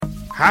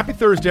Happy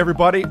Thursday,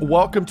 everybody.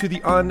 Welcome to the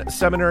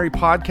unSeminary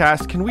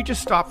podcast. Can we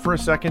just stop for a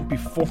second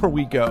before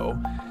we go?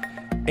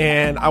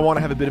 And I want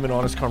to have a bit of an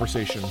honest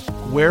conversation.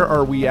 Where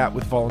are we at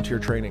with volunteer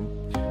training?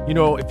 You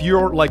know, if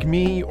you're like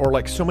me or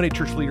like so many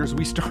church leaders,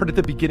 we started at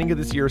the beginning of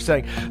this year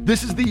saying,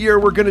 this is the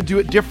year we're going to do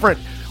it different.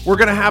 We're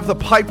going to have the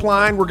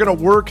pipeline. We're going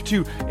to work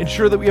to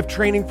ensure that we have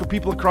training for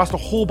people across a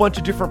whole bunch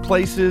of different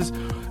places.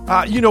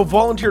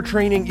 Volunteer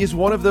training is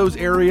one of those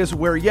areas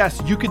where,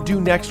 yes, you could do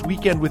next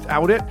weekend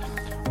without it.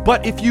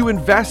 But if you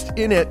invest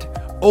in it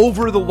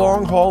over the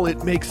long haul,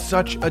 it makes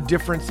such a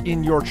difference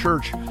in your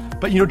church.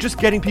 But, just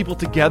getting people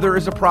together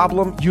is a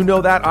problem. You know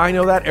that. I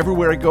know that.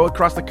 Everywhere I go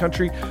across the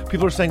country,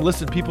 people are saying,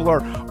 listen, people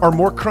are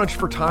more crunched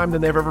for time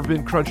than they've ever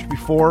been crunched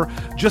before.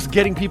 Just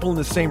getting people in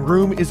the same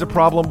room is a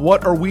problem.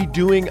 What are we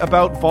doing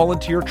about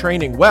volunteer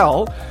training?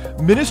 Well,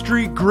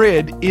 Ministry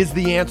Grid is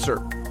the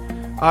answer.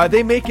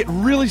 They make it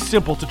really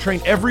simple to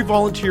train every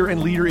volunteer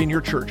and leader in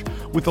your church.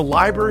 With a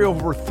library of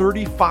over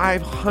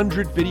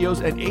 3,500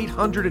 videos and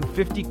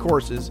 850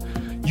 courses,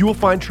 you will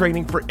find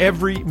training for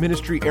every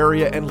ministry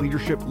area and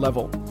leadership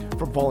level.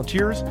 From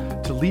volunteers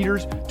to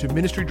leaders to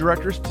ministry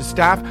directors to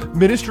staff,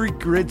 Ministry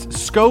Grid's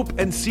scope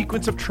and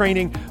sequence of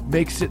training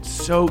makes it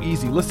so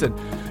easy. Listen,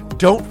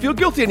 don't feel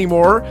guilty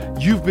anymore.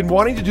 You've been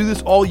wanting to do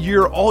this all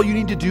year. All you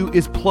need to do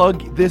is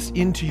plug this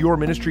into your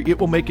ministry. It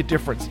will make a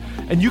difference.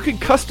 And you can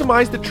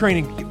customize the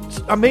training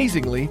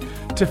amazingly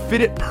to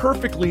fit it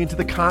perfectly into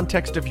the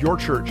context of your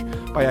church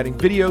by adding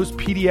videos,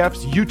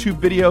 PDFs, YouTube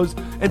videos,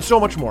 and so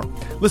much more.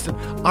 Listen,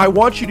 I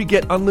want you to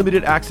get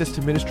unlimited access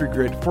to Ministry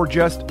Grid for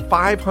just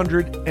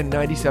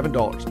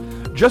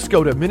 $597. Just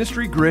go to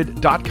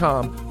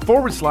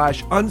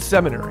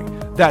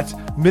ministrygrid.com/unseminary. That's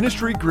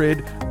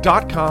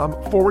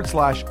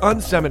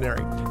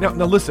ministrygrid.com/unseminary.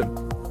 Now listen,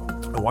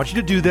 I want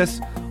you to do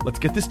this. Let's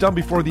get this done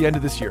before the end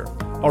of this year.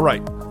 All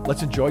right,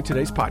 let's enjoy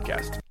today's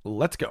podcast.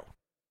 Let's go.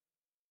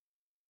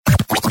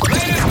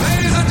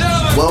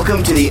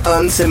 Welcome to the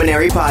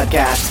unSeminary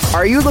podcast.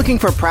 Are you looking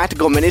for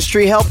practical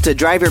ministry help to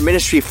drive your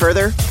ministry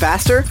further,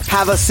 faster?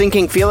 Have a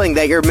sinking feeling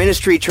that your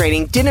ministry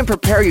training didn't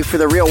prepare you for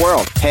the real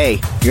world?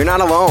 Hey, you're not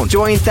alone.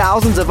 Join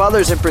thousands of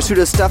others in pursuit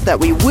of stuff that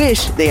we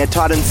wish they had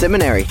taught in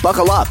seminary.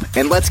 Buckle up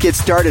and let's get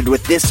started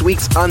with this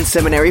week's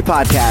unSeminary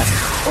podcast.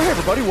 Oh, hey,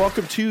 everybody.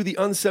 Welcome to the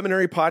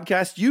unSeminary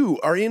podcast. You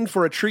are in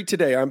for a treat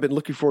today. I've been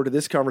looking forward to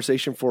this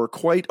conversation for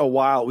quite a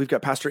while. We've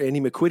got Pastor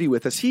Andy McQuitty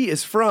with us. He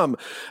is from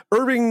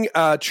Irving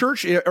Bible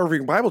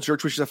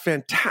Church, which is a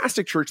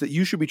fantastic church that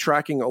you should be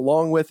tracking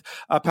along with.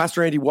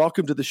 Pastor Andy,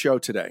 welcome to the show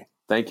today.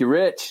 Thank you,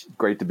 Rich.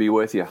 Great to be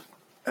with you.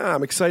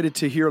 I'm excited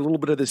to hear a little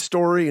bit of this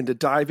story and to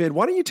dive in.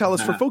 Why don't you tell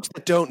us, for folks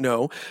that don't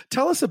know,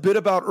 tell us a bit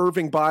about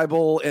Irving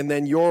Bible and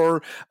then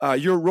your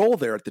role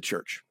there at the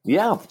church.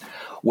 Yeah.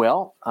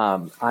 Well,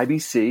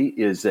 IBC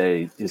is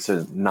a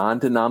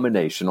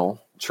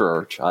non-denominational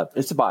church.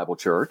 It's a Bible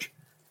church.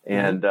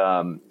 And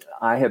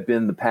I have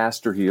been the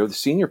pastor here, the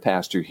senior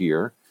pastor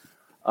here,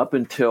 up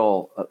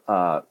until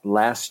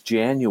last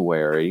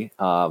January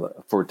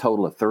for a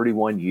total of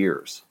 31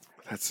 years.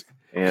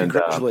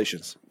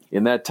 Congratulations.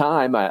 In that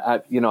time,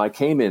 I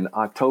came in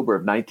October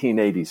of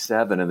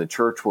 1987, and the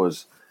church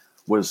was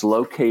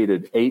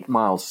located 8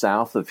 miles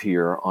south of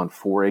here on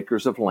 4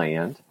 acres of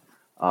land.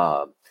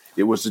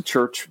 It was a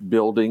church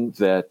building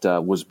that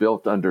was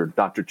built under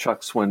Dr.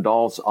 Chuck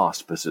Swindoll's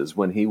auspices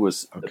when he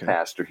was the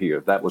pastor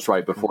here. That was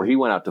right before he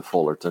went out to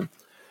Fullerton.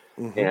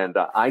 Mm-hmm. And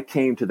I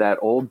came to that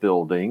old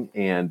building,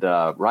 and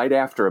right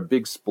after a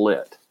big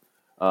split,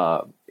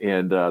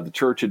 the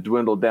church had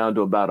dwindled down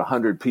to about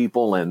 100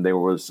 people, and there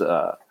was,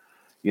 a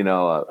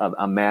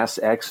mass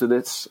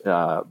exodus.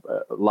 A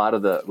lot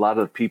of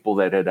the people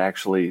that had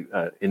actually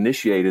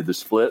initiated the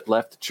split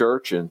left the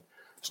church and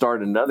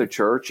started another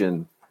church,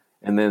 and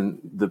then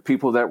the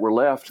people that were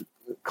left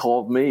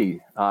called me.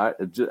 I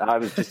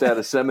was just at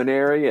a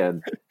seminary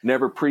and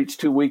never preached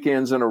 2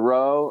 weekends in a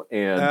row.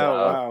 And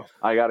wow.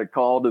 I got a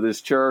call to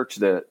this church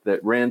that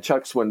ran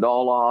Chuck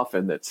Swindoll off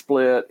and that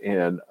split.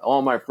 And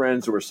all my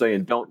friends were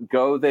saying, don't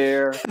go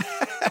there.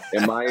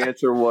 And my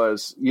answer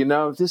was,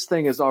 this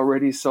thing is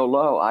already so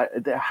low. I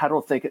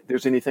don't think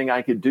there's anything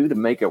I could do to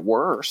make it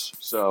worse.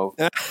 So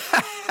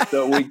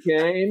we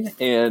came,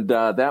 and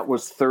that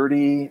was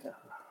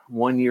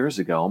 31 years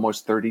ago,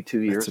 almost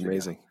 32 years ago.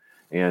 That's amazing.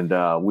 And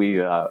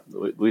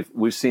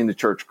we've seen the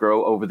church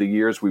grow over the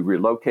years. We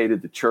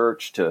relocated the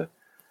church to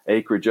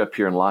acreage up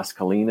here in Las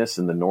Colinas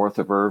in the north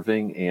of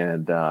Irving.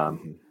 And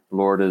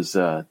Lord has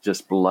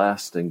just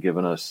blessed and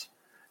given us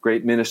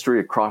great ministry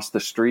across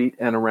the street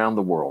and around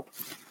the world.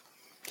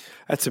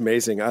 That's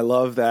amazing. I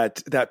love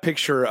that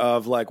picture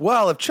of like,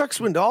 well, if Chuck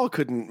Swindoll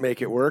couldn't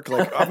make it work,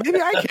 like maybe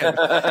I can.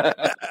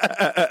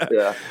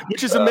 Yeah.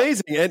 Which is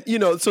amazing. And,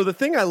 so the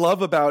thing I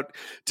love about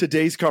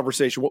today's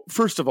conversation, well,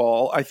 first of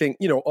all, I think,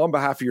 on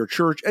behalf of your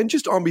church and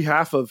just on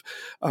behalf of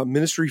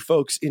ministry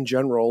folks in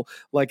general,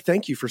 like,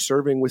 thank you for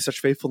serving with such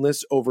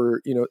faithfulness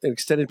over, an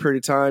extended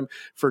period of time,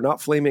 for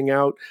not flaming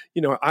out.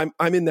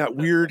 I'm in that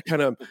weird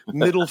kind of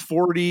middle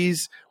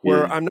 40s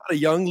where I'm not a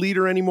young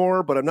leader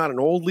anymore, but I'm not an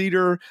old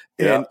leader.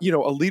 And,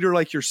 a leader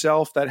like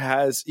yourself that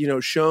has,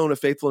 shown a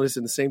faithfulness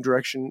in the same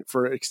direction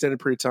for an extended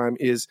period of time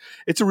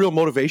it's a real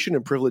motivation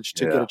and privilege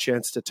to get a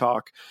chance to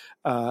talk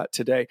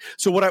today.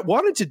 So what I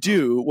wanted to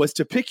do was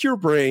to pick your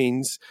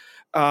brains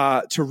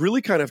to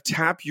really kind of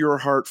tap your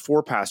heart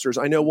for pastors.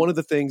 I know one of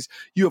the things,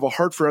 you have a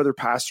heart for other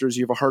pastors.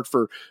 You have a heart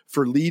for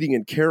leading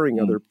and caring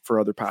for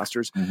other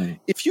pastors. Mm-hmm.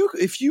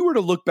 If you were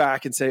to look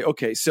back and say,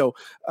 okay, so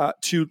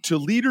to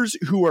leaders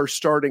who are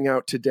starting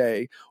out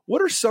today,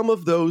 what are some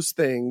of those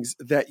things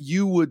that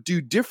you would do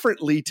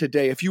differently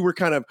today if you were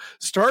kind of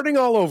starting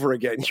all over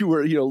again? You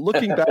were,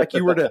 looking back,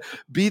 you were to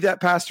be that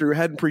pastor who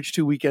hadn't preached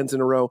 2 weekends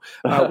in a row.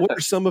 What are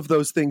some of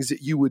those things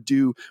that you would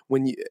do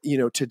when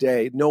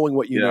today, knowing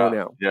what you know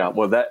now? Yeah.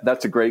 Well,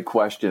 that's a great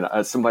question.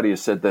 Somebody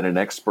has said that an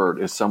expert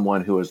is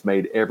someone who has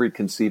made every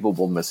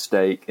conceivable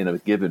mistake in a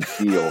given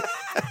field,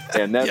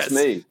 and that's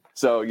me.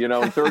 So,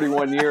 in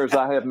 31 years,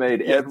 I have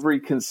made every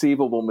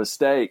conceivable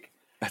mistake.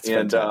 That's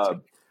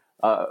fantastic.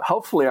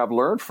 Hopefully I've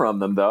learned from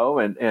them, though,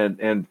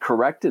 and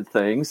corrected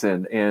things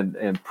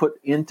and put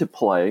into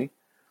play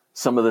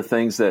some of the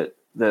things that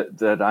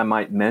I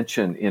might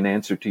mention in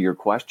answer to your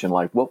question,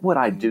 like what would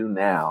I do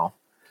now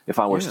if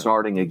I were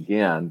starting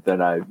again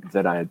that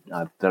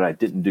I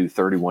didn't do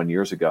 31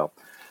 years ago.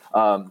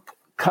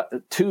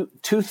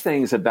 Two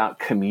things about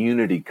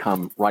community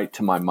come right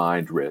to my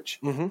mind, Rich.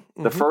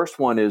 Mm-hmm. The first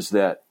one is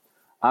that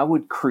I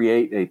would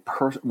create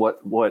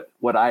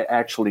what I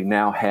actually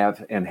now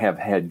have and have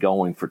had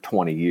going for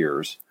 20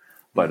 years.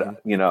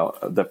 But,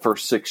 the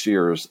first 6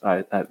 years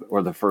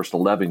or the first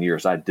 11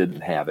 years, I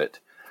didn't have it.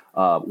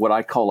 What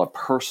I call a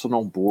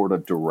personal board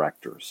of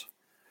directors.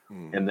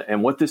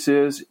 And what this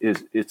is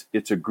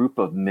it's a group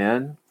of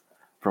men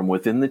from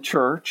within the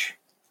church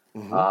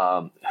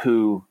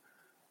who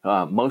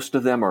most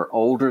of them are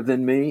older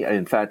than me.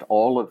 In fact,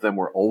 all of them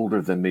were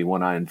older than me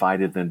when I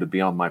invited them to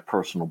be on my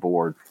personal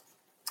board.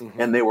 Mm-hmm.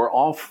 And they were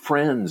all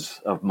friends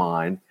of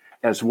mine,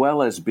 as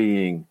well as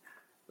being,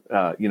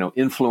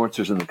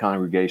 influencers in the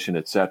congregation,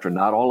 et cetera.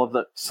 Not all of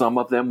them. Some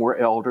of them were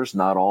elders,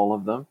 not all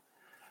of them.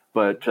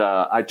 But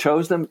I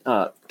chose them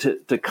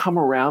to come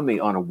around me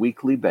on a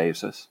weekly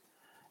basis.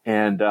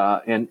 And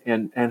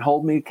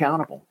hold me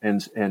accountable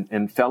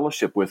and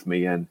fellowship with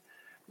me. And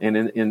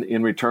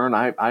in return,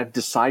 I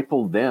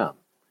discipled them.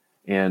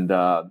 And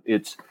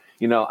it's,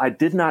 I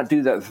did not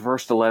do that the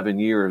first 11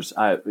 years.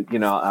 I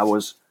think I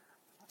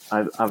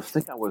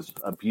was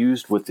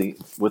abused with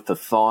the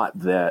thought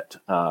that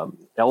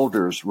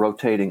elders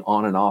rotating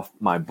on and off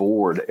my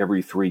board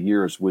every 3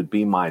 years would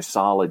be my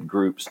solid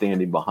group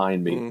standing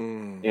behind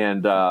me.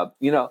 And,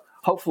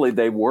 hopefully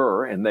they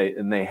were, and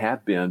they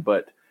have been,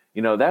 but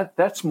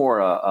that's more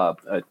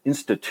a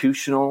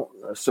institutional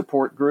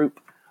support group.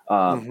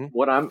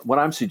 What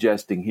I'm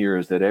suggesting here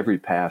is that every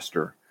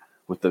pastor,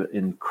 with the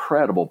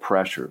incredible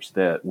pressures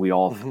that we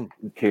all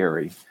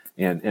carry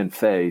and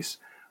face,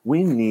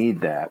 we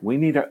need that. We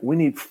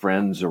need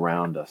friends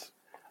around us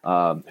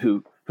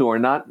who are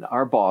not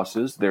our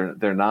bosses.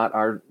 They're not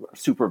our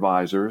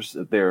supervisors.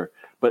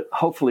 But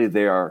hopefully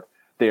they are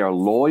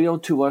loyal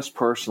to us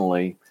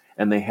personally.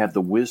 And they have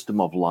the wisdom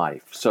of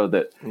life, so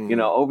that,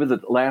 over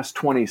the last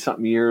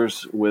 20-something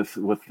years with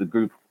the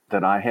group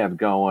that I have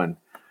going,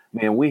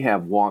 man, we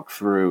have walked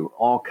through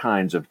all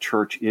kinds of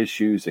church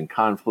issues and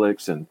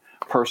conflicts and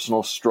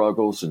personal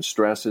struggles and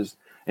stresses.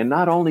 And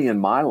not only in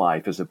my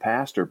life as a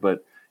pastor,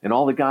 but in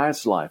all the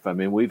guys' life. I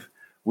mean,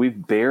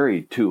 we've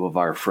buried 2 of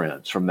our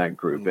friends from that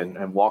group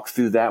and walked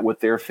through that with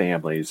their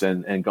families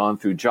and gone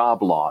through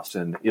job loss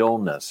and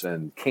illness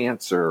and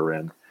cancer.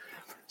 And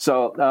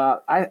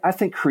so I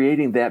think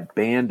creating that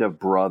band of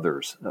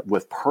brothers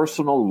with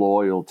personal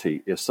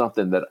loyalty is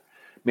something that,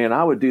 man,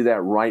 I would do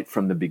that right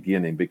from the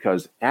beginning,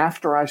 because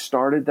after I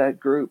started that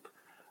group,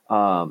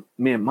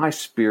 my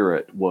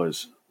spirit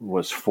was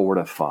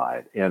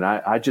fortified. And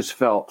I just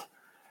felt,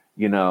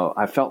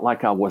 I felt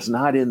like I was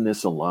not in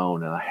this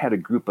alone. And I had a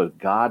group of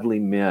godly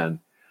men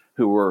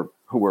who were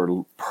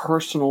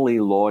personally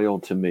loyal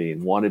to me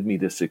and wanted me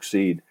to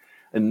succeed,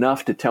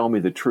 enough to tell me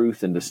the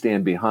truth and to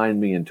stand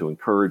behind me and to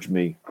encourage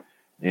me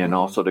and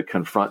also to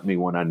confront me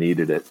when I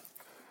needed it.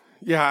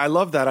 Yeah, I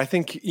love that. I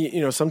think,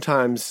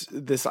 sometimes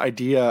this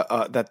idea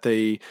that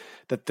the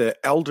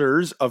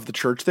elders of the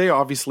church, they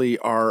obviously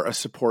are a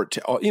support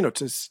to,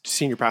 to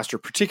senior pastor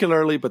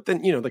particularly, but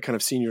then, the kind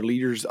of senior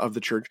leaders of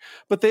the church,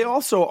 but they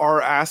also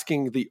are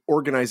asking the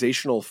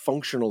organizational,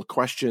 functional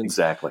questions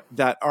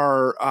that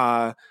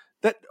are,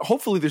 that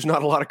hopefully there's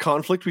not a lot of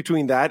conflict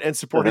between that and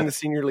supporting the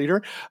senior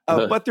leader,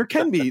 but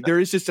there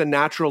is just a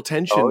natural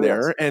tension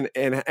there,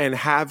 and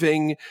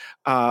having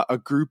a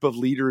group of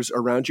leaders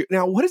around you.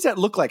 Now, what does that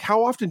look like?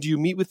 How often do you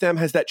meet with them?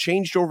 Has that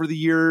changed over the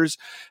years?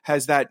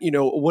 Has that,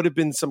 what have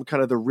been some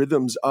kind of the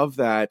rhythms of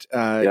that,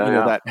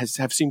 that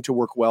have seemed to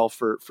work well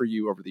for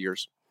you over the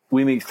years?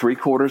 We meet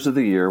 3/4 of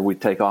the year. We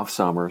take off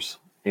summers,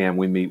 and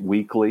we meet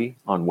weekly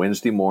on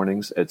Wednesday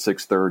mornings at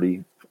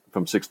 6:30,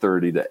 from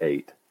 6:30 to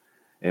 8.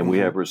 And we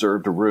have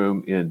reserved a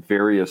room in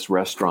various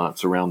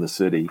restaurants around the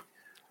city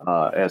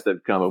as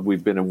they've come.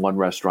 We've been in one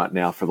restaurant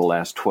now for the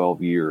last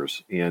 12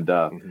 years. And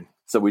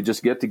So we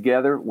just get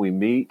together, we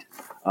meet.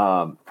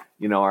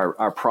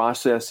 Our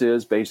process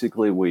is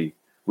basically we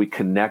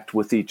connect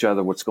with each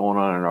other, what's going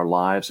on in our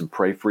lives, and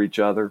pray for each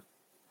other.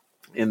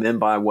 And then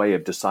by way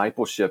of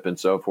discipleship and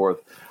so forth,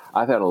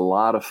 I've had a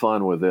lot of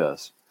fun with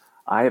this.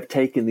 I have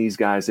taken these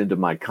guys into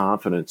my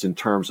confidence in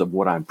terms of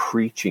what I'm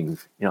preaching,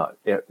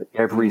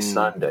 every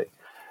Sunday.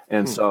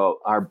 And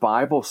so our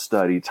Bible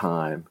study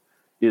time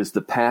is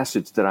the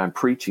passage that I'm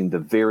preaching the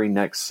very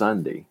next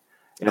Sunday.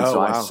 And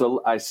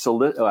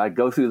I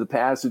go through the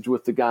passage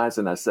with the guys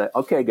and I say,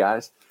 okay,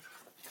 guys,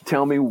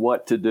 tell me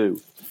what to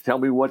do. Tell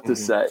me what to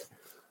say.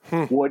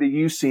 What do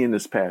you see in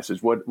this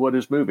passage? What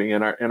is moving?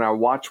 And our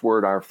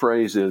watchword, our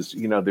phrase is,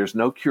 there's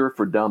no cure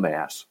for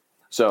dumbass.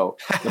 So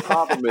the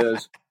problem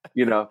is,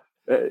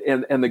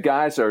 and the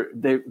guys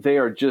they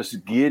are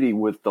just giddy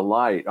with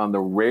delight on the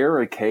rare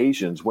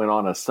occasions when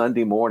on a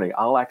Sunday morning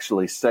I'll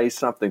actually say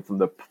something from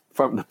the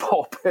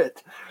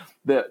pulpit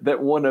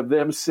that one of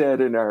them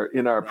said in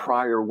our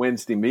prior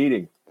Wednesday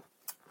meeting.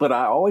 But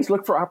I always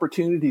look for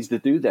opportunities to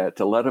do that,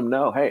 to let them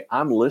know, hey,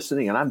 I'm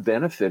listening and I'm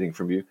benefiting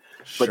from you.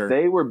 But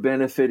they were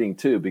benefiting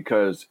too,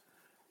 because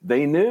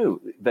they knew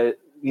that,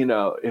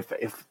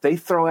 if they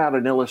throw out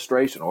an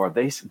illustration or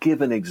they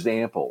give an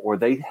example or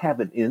they have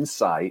an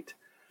insight,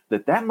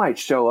 that might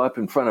show up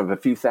in front of a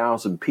few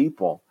thousand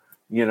people,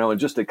 in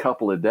just a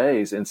couple of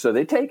days. And so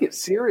they take it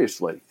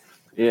seriously.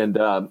 And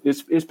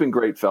it's been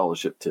great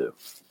fellowship too.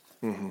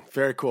 Mm-hmm.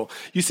 Very cool.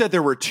 You said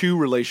there were two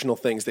relational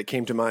things that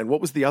came to mind.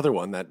 What was the other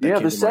one that came to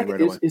mind right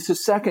away? It's the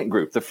second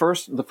group. The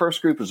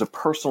first group is a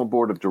personal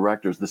board of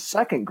directors. The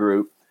second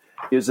group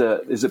is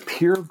a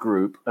peer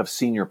group of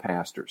senior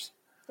pastors.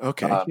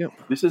 Okay.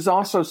 This is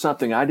also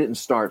something I didn't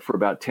start for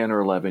about 10 or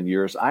 11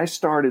 years. I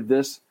started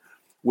this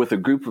with a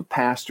group of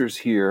pastors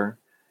here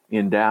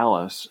in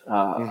Dallas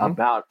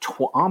about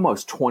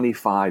almost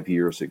 25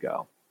 years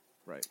ago.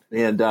 Right.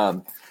 And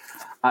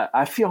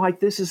I feel like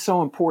this is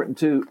so important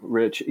too,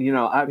 Rich.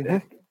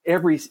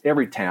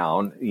 Every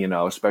town,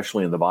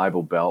 especially in the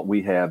Bible Belt,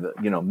 we have,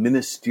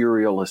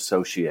 ministerial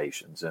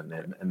associations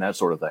and that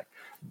sort of thing.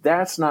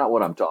 That's not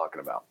what I'm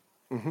talking about.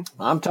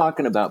 I'm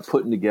talking about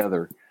putting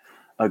together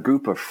a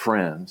group of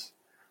friends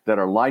that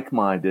are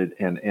like-minded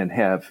and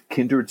have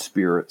kindred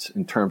spirits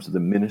in terms of the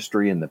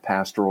ministry and the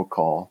pastoral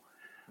call,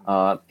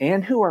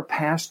 and who are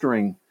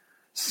pastoring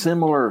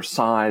similar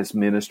size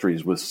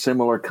ministries with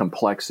similar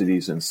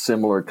complexities and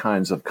similar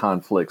kinds of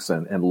conflicts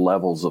and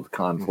levels of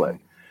conflict.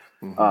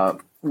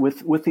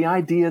 With the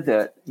idea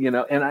that,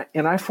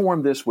 and I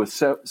formed this with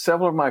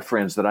several of my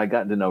friends that I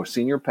got to know,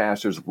 senior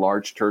pastors of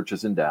large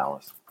churches in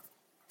Dallas,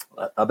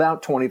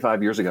 about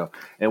 25 years ago.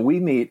 And we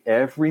meet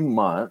every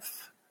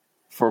month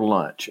for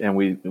lunch, and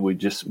we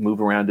just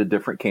move around to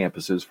different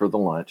campuses for the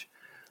lunch.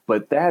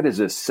 But that is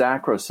a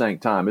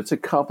sacrosanct time. It's a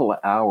couple of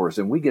hours,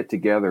 and we get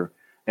together,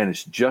 and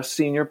it's just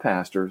senior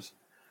pastors,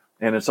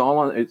 and it's all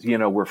on.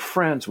 We're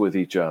friends with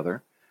each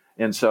other,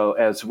 and so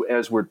as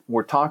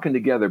we're talking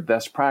together,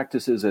 best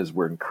practices, as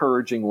we're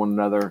encouraging one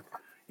another,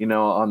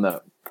 on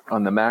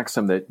the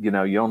maxim that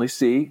you only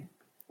see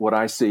what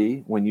I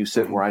see when you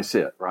sit where I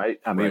sit, right?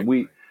 I mean,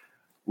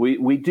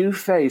 we do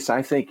face,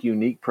 I think,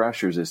 unique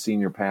pressures as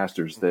senior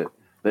pastors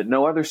that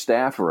no other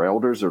staff or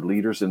elders or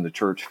leaders in the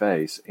church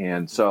face,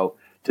 and so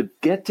to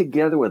get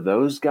together with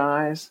those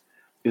guys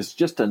is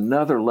just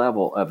another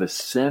level of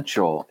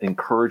essential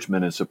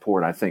encouragement and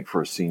support, I think,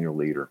 for a senior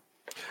leader.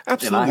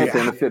 Absolutely. And I have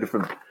benefited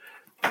from,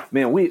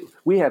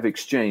 we have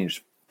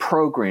exchanged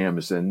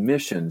programs and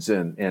missions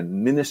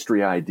and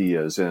ministry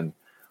ideas. And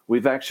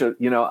we've actually,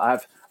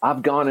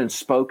 I've gone and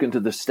spoken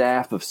to the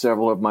staff of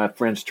several of my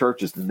friends'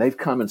 churches, and they've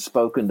come and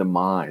spoken to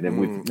mine. And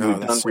we've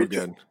done so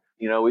good.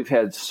 We've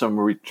had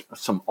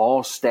some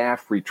all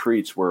staff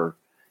retreats where,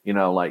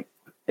 like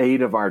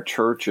 8 of our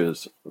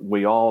churches,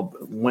 we all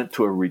went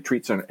to a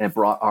retreat center and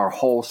brought our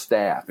whole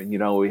staff. And,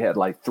 we had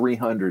like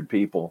 300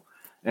 people.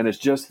 And it's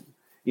just,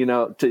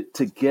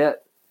 to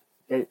get,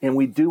 and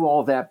we do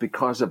all that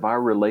because of our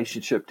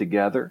relationship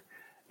together.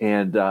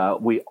 And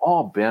we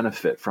all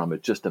benefit from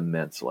it just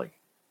immensely.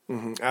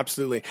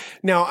 Absolutely.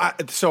 Now,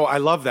 so I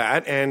love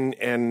that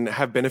and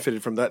have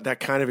benefited from that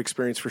kind of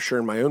experience for sure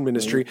in my own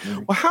ministry.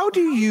 Well, how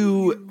do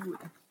you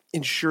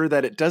ensure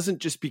that it doesn't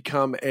just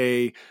become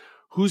a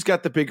who's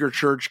got the bigger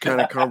church kind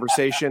of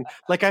conversation?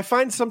 Like I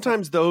find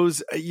sometimes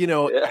those,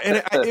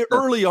 and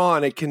early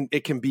on it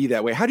can be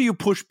that way. How do you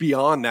push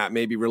beyond that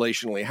maybe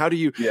relationally? How do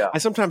you, I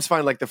sometimes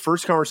find like the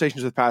first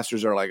conversations with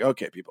pastors are like,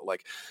 okay, people,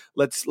 like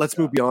let's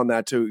move beyond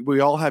that to, we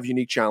all have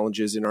unique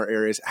challenges in our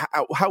areas.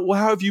 How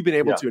have you been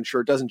able to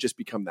ensure it doesn't just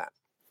become that?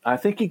 I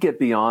think you get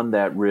beyond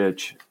that,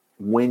 Rich,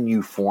 when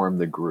you form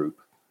the group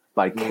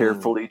by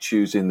carefully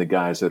choosing the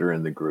guys that are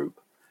in the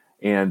group.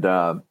 And,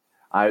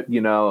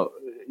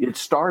 it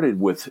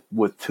started with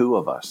 2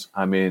 of us.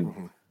 I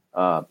mean,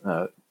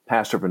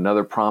 pastor of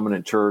another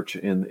prominent church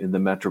in the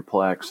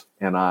Metroplex,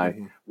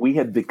 and we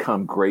had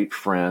become great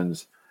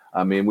friends.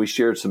 I mean, we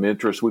shared some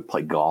interests. We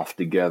play golf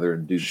together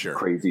and do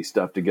crazy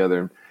stuff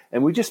together,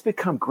 and we just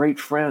become great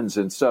friends.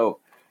 And so,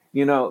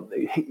 he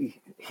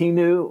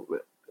knew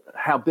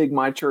how big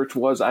my church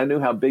was. I knew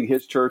how big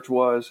his church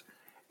was.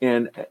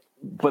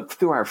 But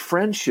through our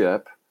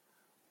friendship,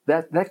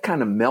 that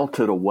kind of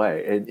melted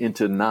away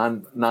into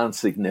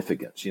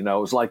non-significance. It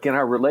was like in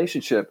our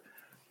relationship,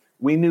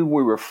 we knew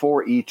we were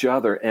for each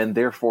other and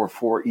therefore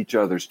for each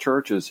other's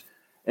churches.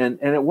 And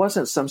it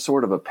wasn't some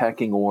sort of a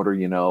pecking order,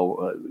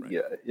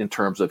 in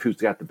terms of who's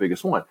got the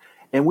biggest one.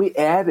 And we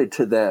added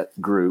to that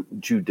group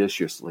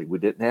judiciously. We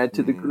didn't add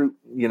to the group,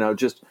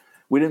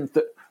 we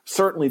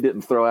certainly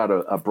didn't throw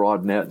out a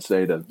broad net and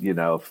say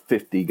to,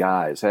 50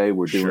 guys, hey,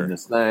 we're doing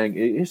this thing.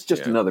 It's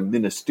just another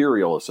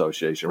ministerial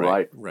association,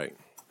 right? Right.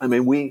 I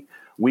mean,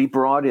 we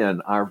brought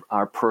in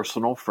our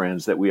personal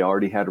friends that we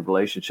already had a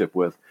relationship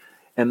with.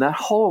 And that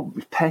whole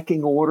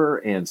pecking order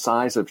and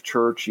size of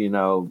church,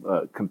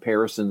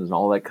 comparisons and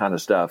all that kind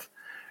of stuff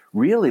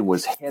really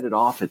was headed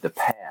off at the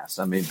pass.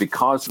 I mean,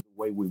 because of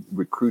the way we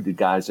recruited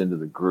guys into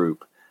the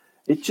group,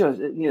 it just,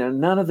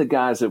 none of the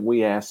guys that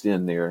we asked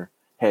in there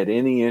had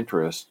any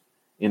interest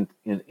in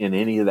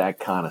any of that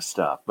kind of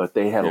stuff. But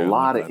they had a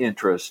lot of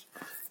interest,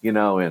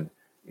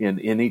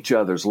 in each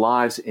other's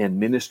lives and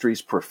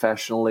ministries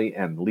professionally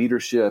and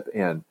leadership.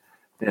 And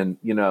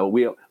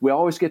we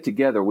always get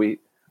together. We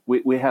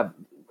have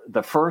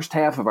the first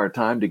half of our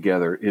time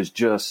together is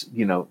just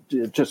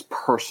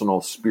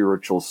personal,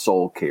 spiritual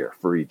soul care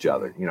for each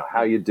other.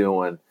 How you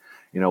doing?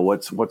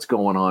 What's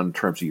going on in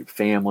terms of your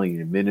family,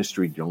 your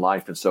ministry, your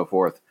life, and so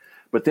forth.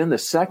 But then the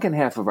second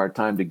half of our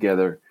time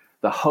together,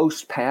 the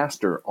host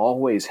pastor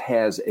always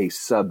has a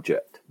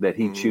subject that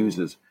he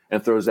chooses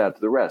and throws out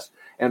to the rest.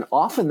 And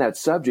often that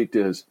subject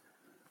is,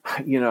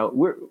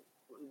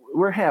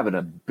 we're having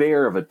a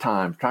bear of a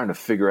time trying to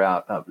figure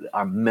out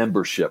our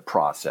membership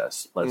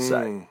process, let's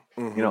say.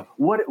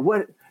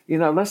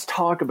 Let's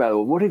talk about it.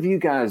 What have you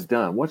guys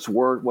done? What's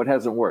worked? What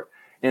hasn't worked?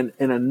 And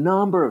a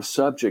number of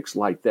subjects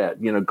like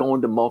that,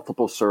 going to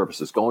multiple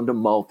services, going to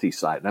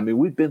multi-site. I mean,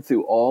 we've been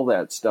through all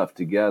that stuff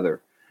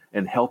together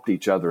and helped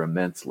each other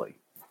immensely.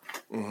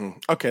 Mm-hmm.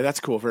 Okay,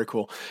 that's cool. Very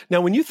cool. Now,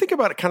 when you think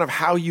about it, kind of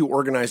how you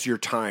organize your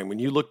time, when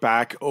you look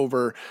back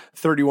over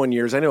 31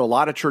 years, I know a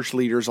lot of church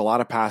leaders, a lot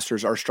of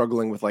pastors are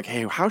struggling with like,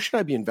 hey, how should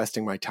I be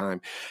investing my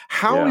time?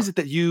 How is it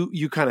that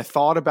you kind of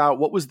thought about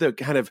what was the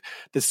kind of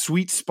the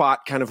sweet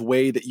spot kind of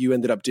way that you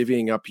ended up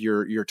divvying up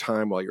your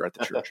time while you're at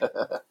the church?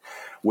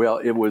 Well,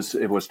 it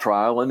was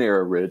trial and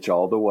error, Rich,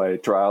 all the way,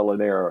 trial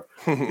and error.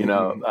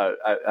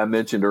 I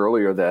mentioned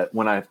earlier that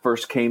when I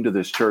first came to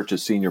this church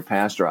as senior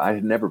pastor, I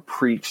had never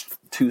preached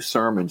 2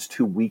 sermons,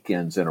 2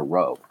 weekends in a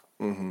row.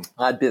 Mm-hmm.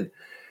 I'd been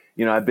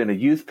a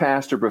youth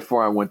pastor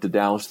before I went to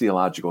Dallas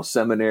Theological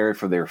Seminary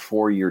for their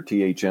 4-year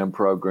THM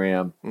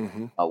program.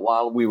 Mm-hmm.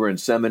 While we were in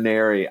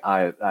seminary,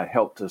 I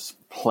helped us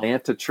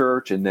plant a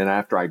church. And then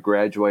after I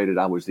graduated,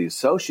 I was the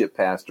associate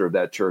pastor of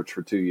that church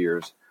for 2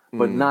 years,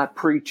 but not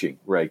preaching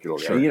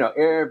regularly,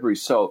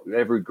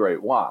 every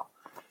great while.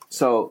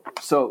 So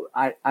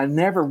I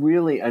never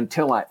really,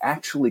 until I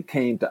actually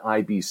came to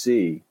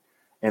IBC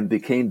and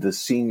became the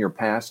senior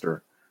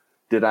pastor,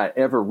 did I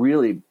ever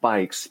really,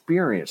 by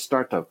experience,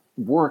 start to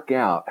work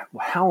out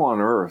how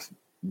on earth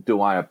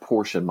do I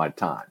apportion my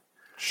time?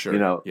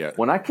 Sure.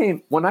 When I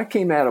came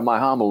out of my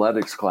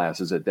homiletics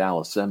classes at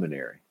Dallas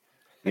Seminary,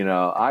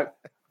 I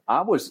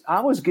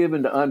was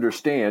given to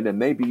understand, and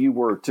maybe you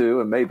were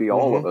too, and maybe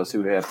all of us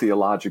who have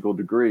theological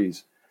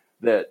degrees,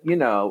 that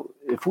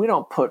if we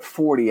don't put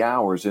 40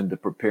 hours into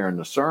preparing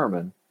the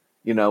sermon,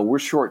 we're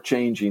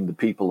shortchanging the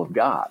people of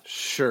God.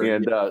 Sure.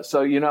 And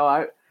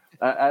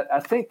I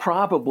think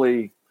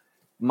probably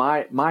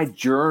my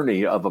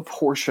journey of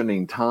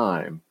apportioning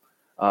time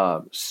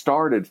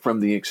started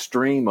from the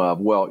extreme of,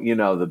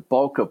 the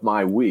bulk of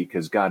my week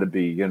has got to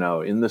be,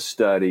 in the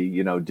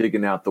study,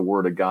 digging out the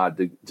Word of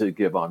God to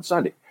give on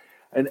Sunday.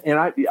 And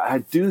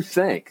I do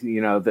think,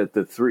 that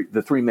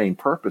the three main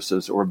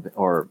purposes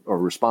or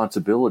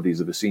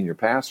responsibilities of a senior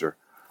pastor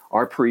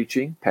are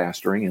preaching,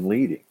 pastoring, and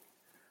leading.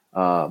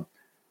 So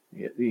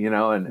you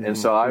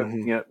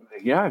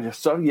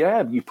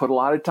put a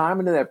lot of time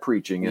into that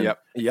preaching. And,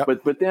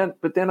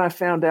 But then I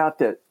found out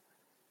that,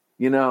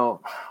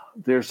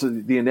 there's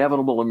the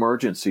inevitable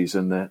emergencies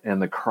and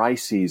the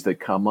crises that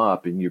come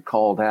up, and you're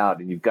called out,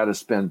 and you've got to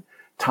spend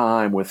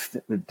time with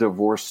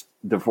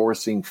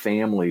divorcing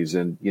families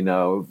and,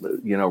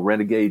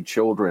 renegade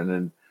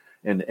children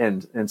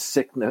and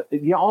sickness,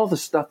 all the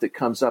stuff that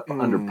comes up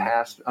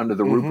under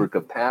the rubric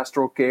of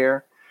pastoral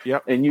care.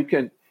 Yep. And you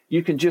can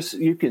just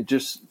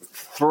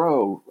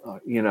throw,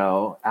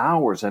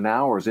 hours and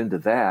hours into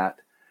that.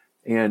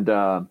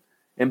 And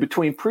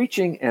between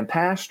preaching and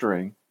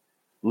pastoring,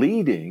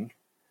 leading,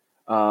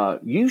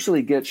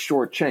 usually gets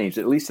shortchanged.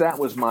 At least that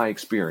was my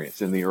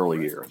experience in the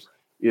early years,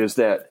 is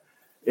that,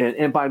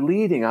 and by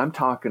leading, I'm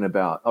talking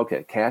about,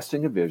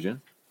 casting a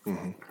vision,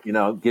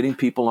 getting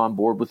people on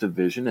board with the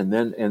vision, and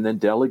then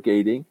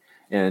delegating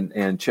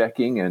and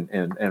checking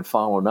and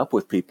following up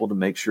with people to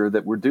make sure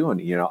that we're doing,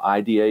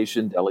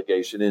 ideation,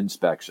 delegation,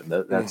 inspection.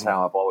 That's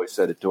how I've always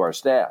said it to our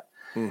staff.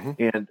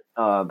 And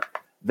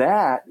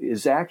that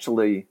is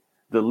actually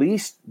the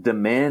least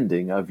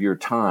demanding of your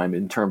time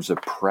in terms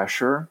of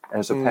pressure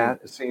as a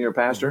senior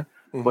pastor,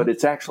 but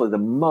it's actually the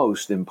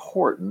most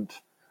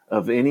important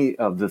of any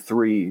of the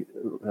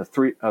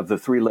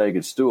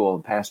three-legged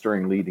stool: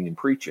 pastoring, leading, and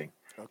preaching.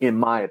 In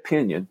my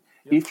opinion,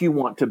 if you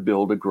want to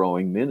build a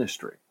growing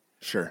ministry,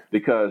 sure,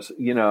 because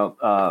if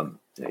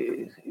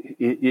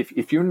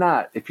you're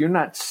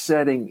not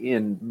setting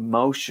in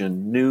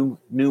motion new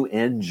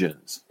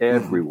engines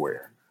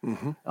everywhere.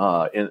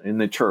 In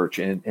the church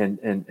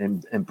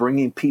and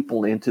bringing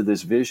people into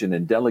this vision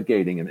and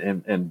delegating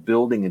and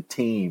building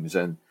teams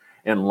and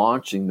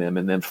launching them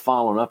and then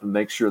following up and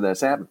make sure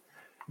that's happening,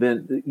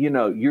 then,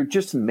 you're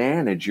just a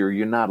manager.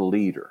 You're not a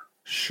leader.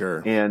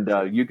 Sure. And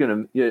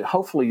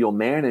hopefully you'll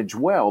manage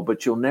well,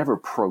 but you'll never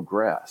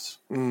progress.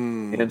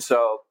 And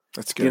so,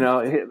 that's good.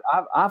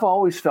 I've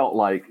always felt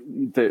like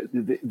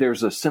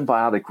there's a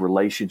symbiotic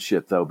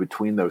relationship, though,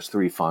 between those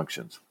three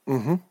functions,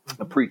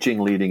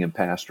 preaching, leading, and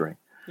pastoring.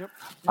 Yep.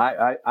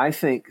 I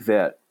think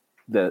that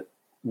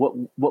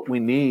what we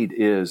need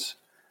is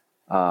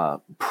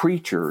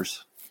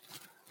preachers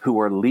who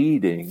are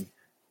leading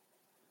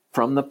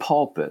from the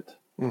pulpit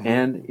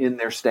and in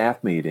their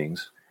staff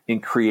meetings in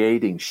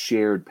creating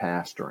shared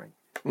pastoring.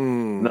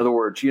 In other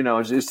words,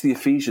 it's the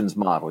Ephesians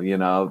model.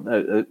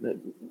 The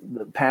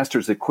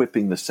pastors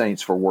equipping the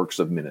saints for works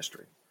of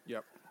ministry.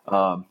 Yep.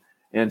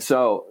 And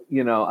so,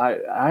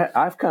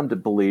 I've come to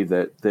believe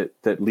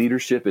that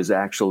leadership is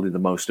actually the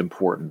most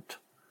important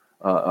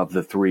of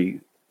the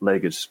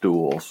three-legged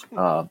stools.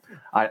 I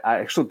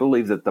actually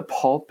believe that the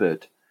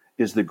pulpit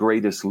is the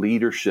greatest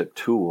leadership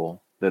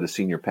tool that a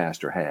senior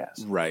pastor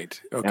has.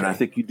 Right. Okay. And I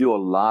think you do a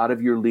lot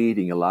of your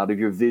leading, a lot of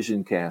your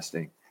vision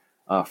casting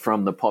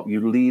from the pulpit.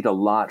 You lead a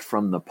lot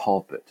from the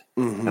pulpit.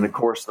 And of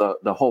course,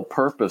 the whole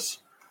purpose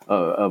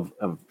of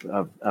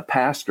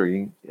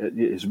pastoring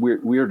is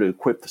we're to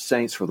equip the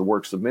saints for the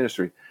works of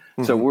ministry.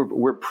 So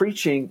we're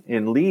preaching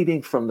and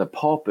leading from the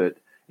pulpit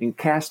and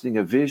casting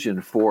a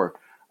vision for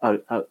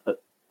a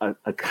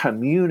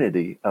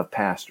community of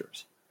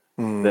pastors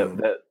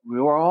that we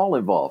are all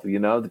involved.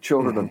 The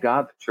children of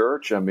God, the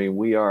church. I mean,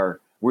 we're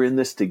in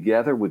this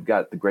together. We've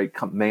got the Great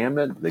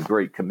Commandment, the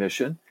Great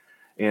Commission,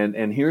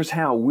 and here's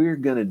how we're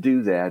going to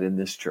do that in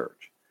this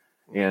church.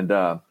 And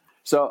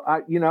so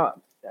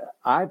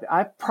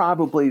I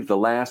probably the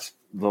last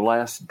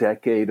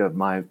decade of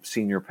my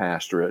senior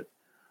pastorate,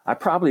 I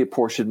probably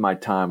apportioned my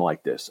time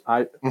like this.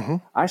 I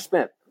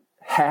spent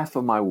half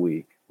of my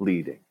week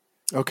leading.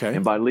 Okay.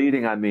 And by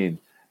leading, I mean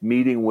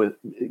meeting with,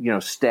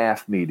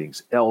 staff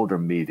meetings, elder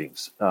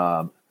meetings,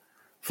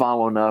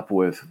 following up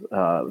with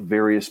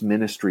various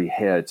ministry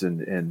heads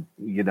and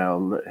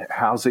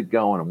how's it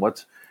going and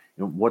what's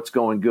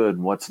going good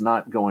and what's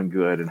not going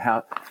good and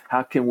how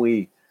can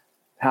we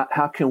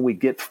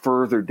get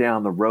further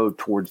down the road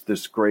towards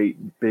this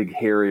great, big,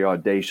 hairy,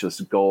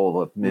 audacious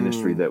goal of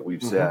ministry that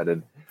we've set.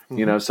 And,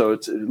 so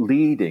it's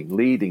leading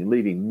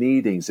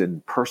meetings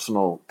and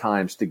personal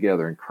times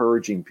together,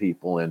 encouraging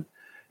people and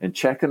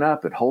checking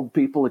up and hold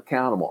people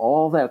accountable.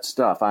 All that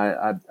stuff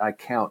I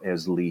count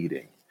as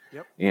leading.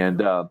 Yep. And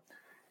then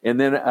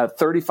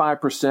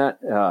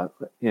 35%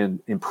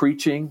 in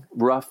preaching,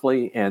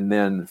 roughly, and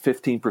then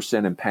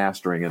 15% in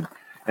pastoring.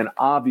 And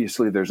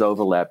obviously there's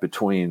overlap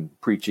between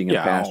preaching and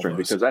pastoring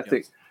because I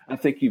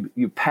think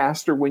you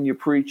pastor when you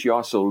preach. You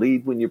also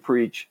lead when you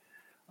preach.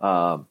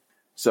 I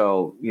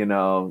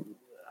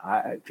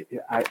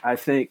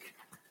think,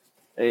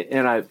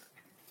 and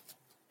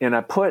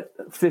I put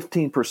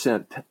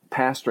 15%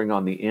 pastoring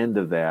on the end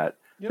of that.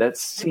 Yep. That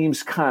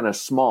seems kind of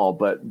small,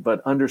 but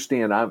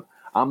understand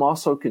I'm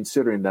also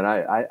considering that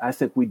I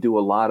think we do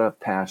a lot of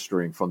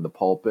pastoring from the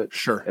pulpit,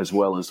 sure, as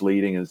well as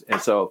leading,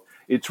 and so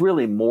it's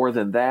really more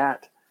than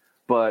that.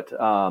 But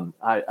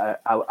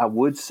I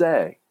would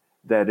say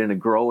that in a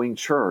growing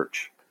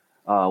church,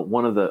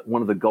 one of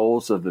the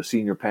goals of the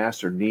senior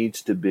pastor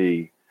needs to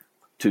be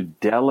to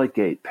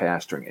delegate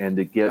pastoring and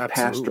to get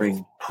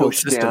pastoring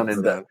pushed down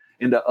into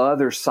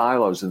other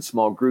silos and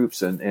small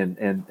groups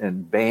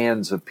and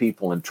bands of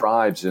people and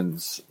tribes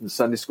and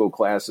Sunday school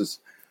classes,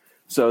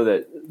 so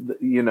that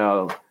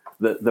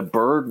the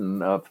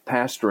burden of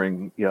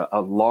pastoring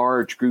a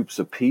large groups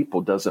of people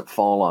doesn't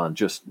fall on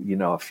just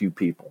a few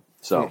people.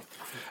 So,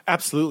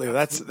 absolutely,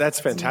 that's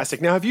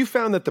fantastic. Now, have you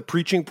found that the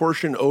preaching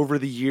portion over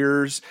the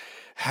years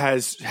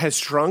has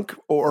shrunk,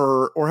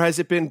 or has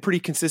it been pretty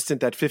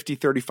consistent, that 50,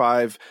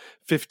 35,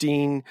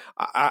 15?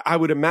 I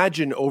would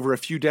imagine over a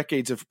few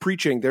decades of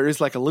preaching, there is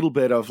like a little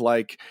bit of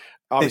like,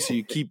 obviously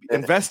you keep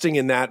investing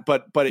in that,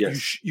 but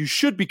yes, you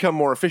should become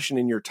more efficient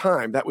in your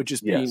time. That would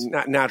just be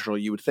natural.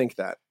 You would think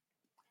that.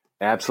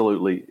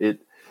 Absolutely.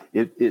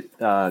 It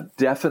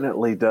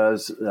definitely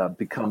does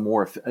become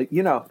more,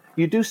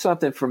 you do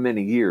something for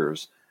many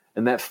years,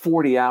 and that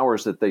 40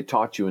 hours that they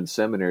taught you in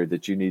seminary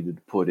that you needed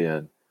to put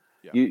in,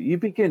 you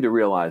begin to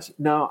realize,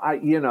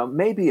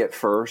 maybe at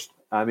first,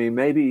 I mean,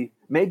 maybe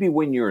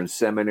when you're in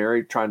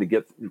seminary trying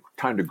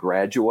to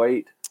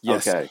graduate.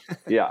 Yes. Okay.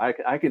 Yeah,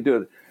 I can do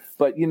it.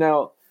 But,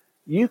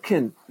 you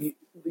can,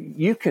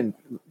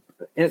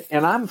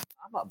 and I'm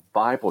a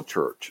Bible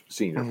church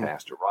senior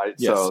pastor, right?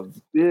 Yes. So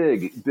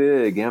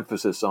big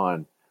emphasis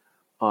on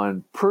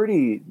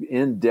pretty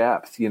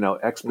in-depth,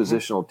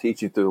 expositional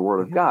teaching through the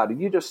Word of God.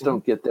 And you just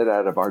don't get that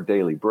out of our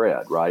daily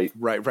bread, right?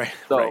 Right,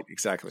 So, right,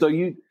 exactly. So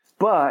you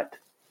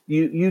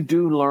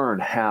do learn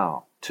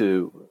how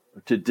to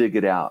dig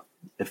it out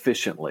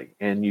efficiently,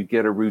 and you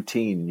get a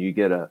routine. You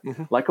get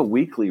like a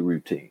weekly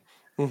routine,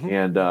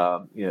 and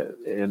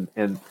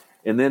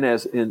then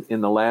as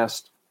in the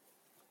last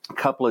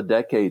couple of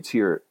decades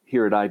here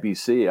at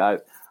IBC,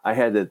 I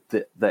had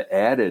the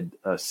added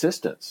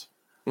assistance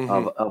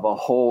of a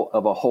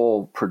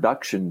whole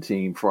production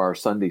team for our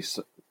Sunday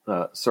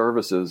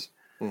services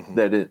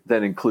that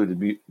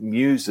included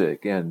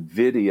music and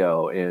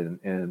video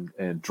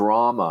and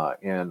drama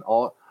and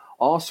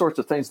all sorts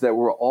of things that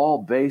were all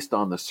based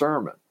on the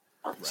sermon.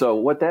 Right. So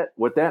what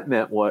that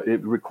meant was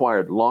it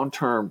required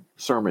long-term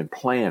sermon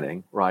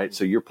planning, right?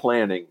 So you're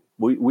planning.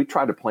 We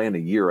try to plan a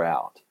year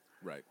out,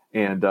 right?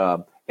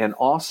 And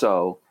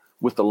also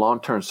with the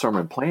long-term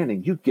sermon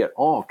planning, you get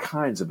all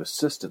kinds of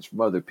assistance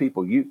from other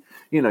people. You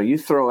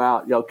throw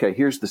out, okay,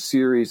 here's the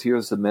series,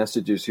 here's the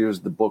messages, here's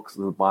the books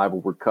of the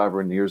Bible we're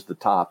covering, here's the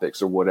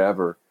topics or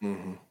whatever.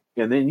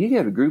 And then you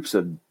get groups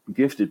of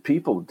gifted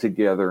people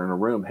together in a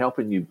room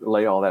helping you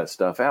lay all that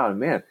stuff out. And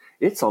man,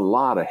 it's a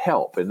lot of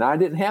help. And I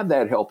didn't have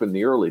that help in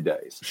the early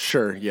days.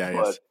 Sure.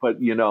 Yeah. But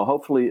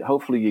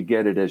hopefully you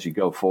get it as you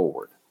go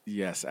forward.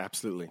 Yes,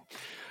 absolutely.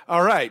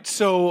 All right.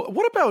 So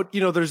what about,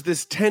 there's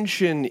this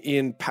tension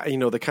in,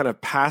 the kind of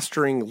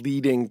pastoring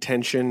leading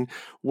tension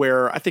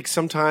where I think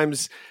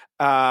sometimes,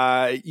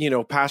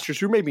 pastors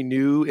who may be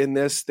new in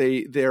this,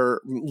 they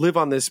live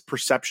on this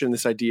perception,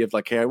 this idea of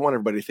like, hey, I want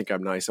everybody to think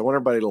I'm nice. I want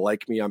everybody to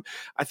like me.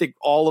 I think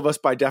all of us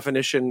by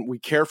definition, we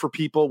care for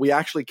people. We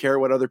actually care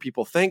what other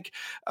people think.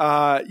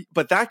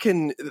 But that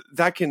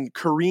can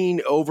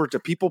careen over to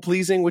people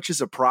pleasing, which is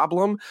a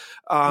problem.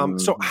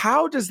 So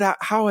how has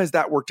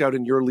that worked out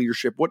in your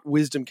leadership? What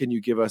wisdom can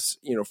you give us,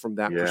 from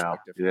that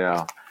perspective?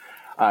 Yeah.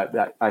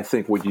 I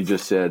think what you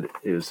just said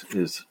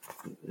is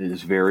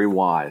very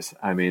wise.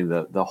 I mean,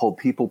 the whole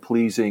people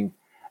pleasing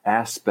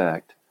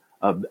aspect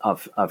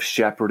of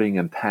shepherding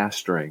and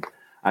pastoring,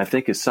 I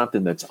think, is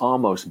something that's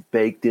almost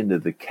baked into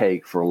the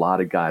cake for a lot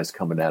of guys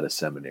coming out of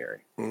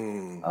seminary.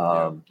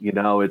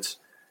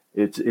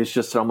 It's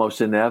just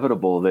almost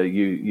inevitable that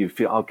you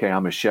feel, okay,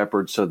 I'm a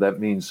shepherd, so that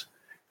means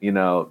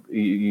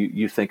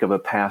you think of a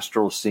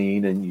pastoral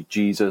scene and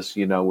Jesus,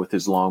 with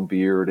his long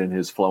beard and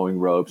his flowing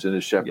robes and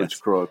his shepherd's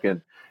crook,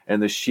 and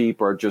the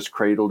sheep are just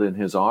cradled in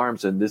his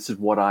arms, and this is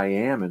what I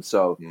am. And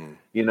so,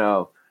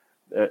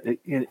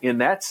 in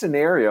that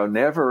scenario,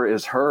 never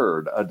is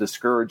heard a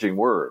discouraging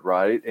word,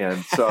 right?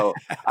 And so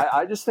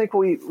I just think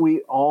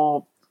we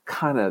all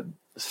kind of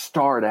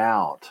start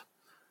out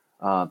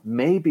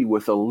maybe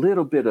with a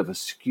little bit of a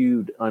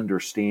skewed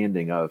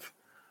understanding of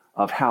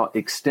how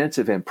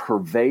extensive and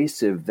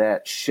pervasive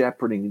that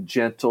shepherding,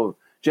 gentle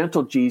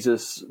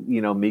Jesus,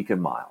 meek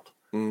and mild.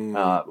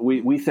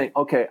 We think,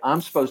 okay,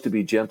 I'm supposed to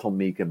be gentle,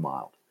 meek, and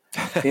mild,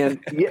 and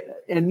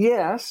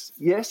yes,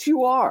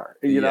 you are.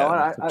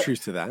 There's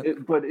truth to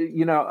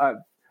that.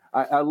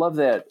 I love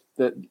that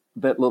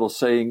little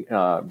saying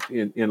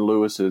in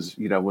Lewis's,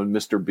 when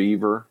Mr.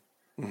 Beaver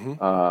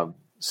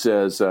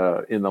says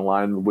in The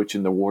Lion, the Witch,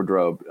 and the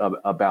Wardrobe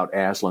about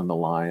Aslan the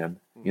lion.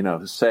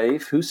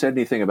 Safe. Who said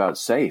anything about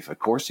safe? Of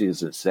course he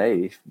isn't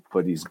safe,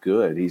 but he's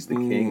good. He's the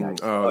king.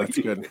 That's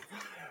good.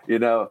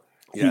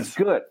 He's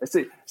good.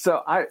 See,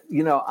 so I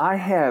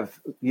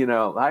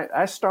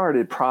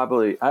started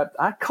probably,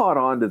 I caught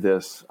on to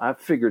this. I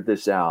figured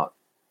this out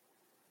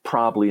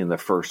probably in the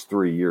first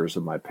 3 years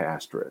of my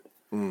pastorate.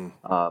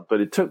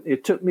 But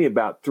it took me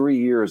about 3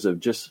 years of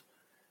just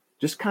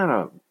kind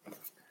of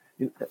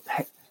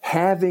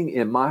having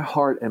in my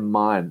heart and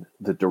mind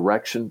the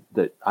direction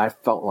that I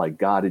felt like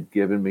God had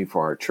given me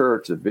for our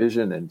church, the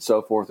vision and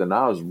so forth. And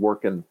I was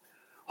working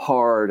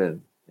hard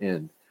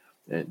and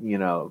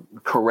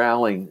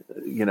corralling,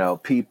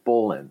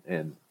 people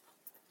and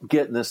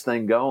getting this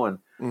thing going.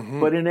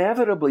 But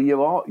inevitably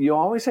you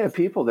always have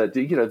people that,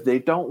 they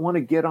don't want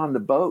to get on the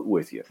boat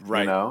with you,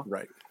 right?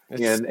 Right.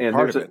 It's and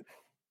part of it.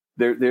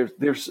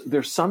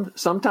 There's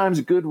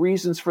sometimes good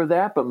reasons for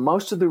that, but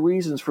most of the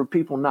reasons for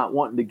people not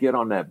wanting to get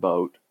on that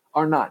boat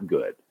are not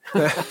good.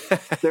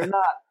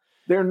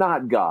 They're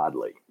not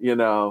godly.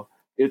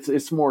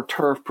 It's more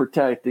turf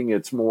protecting.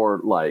 It's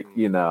more like,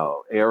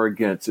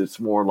 arrogance.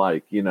 It's more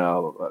like,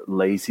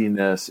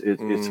 laziness.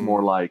 It's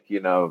more like,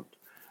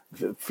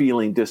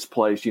 feeling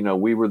displaced.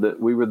 We were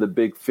the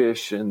big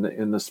fish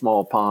in the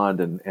small pond,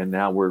 and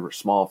now we're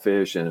small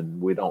fish and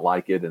we don't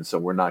like it. And so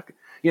we're not,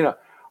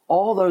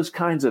 all those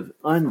kinds of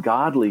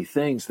ungodly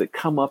things that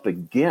come up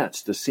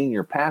against the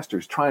senior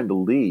pastors trying to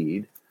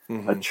lead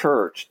a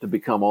church to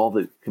become all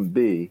that it can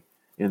be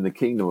in the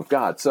kingdom of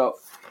God. So,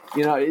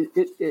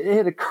 it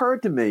had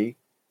occurred to me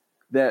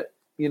that,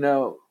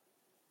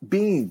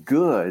 being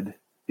good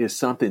is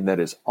something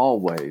that is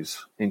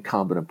always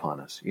incumbent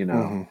upon us,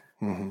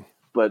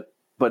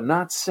 but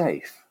not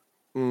safe.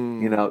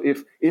 You know,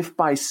 if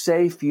by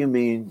safe you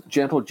mean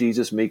gentle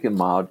Jesus, meek and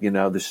mild, you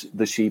know,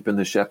 the sheep and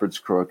the shepherd's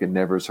crook, and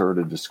never has heard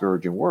a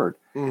discouraging word.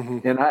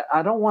 And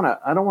I don't want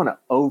to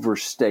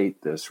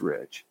overstate this,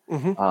 Rich.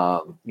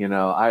 You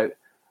know,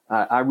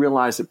 I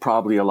realize that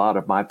probably a lot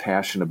of my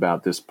passion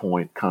about this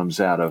point comes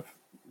out of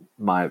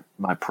my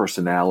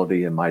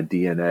personality and my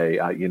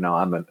DNA. You know,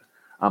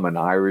 I'm an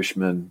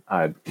Irishman.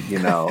 I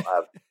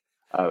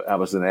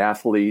was an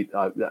athlete.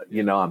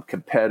 You know, I'm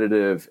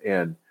competitive,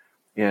 and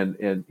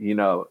you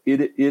know,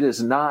 it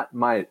is not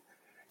my,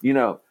 you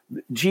know,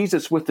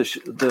 Jesus with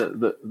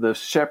the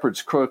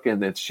shepherd's crook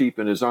and the sheep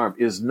in his arm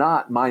is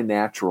not my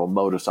natural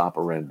modus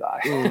operandi.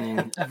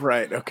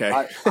 Right. Okay.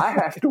 I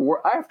have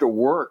to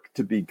work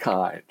to be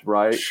kind.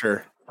 Right.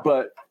 Sure.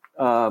 But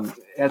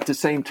at the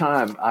same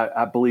time,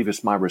 I believe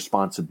it's my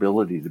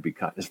responsibility to be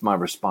kind. It's my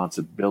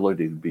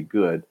responsibility to be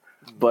good,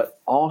 but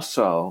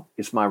also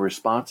it's my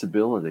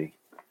responsibility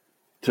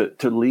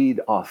to lead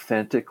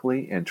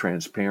authentically and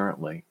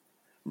transparently.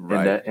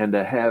 Right. And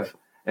to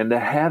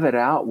have it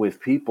out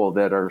with people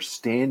that are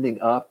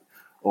standing up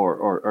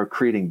or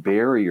creating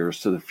barriers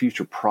to the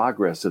future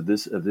progress of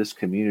this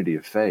community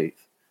of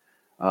faith.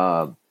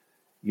 You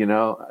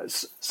know,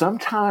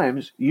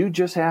 sometimes you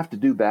just have to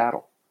do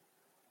battle.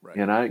 Right.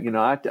 And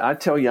I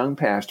tell young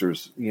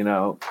pastors, you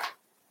know,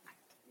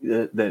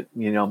 that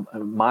you know,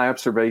 my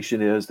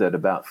observation is that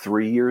about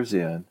 3 years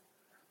in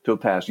to a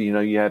pastor, you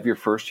know, you have your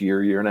first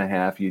year and a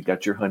half, you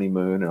got your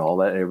honeymoon and all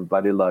that.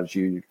 Everybody loves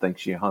you,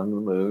 thinks you hung the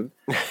moon.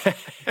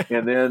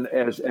 And then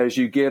as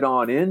you get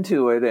on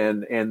into it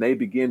and they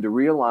begin to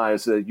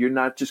realize that you're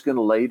not just going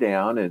to lay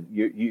down, and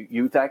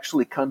you've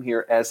actually come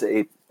here as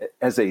a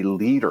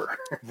leader.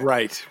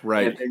 Right.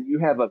 And you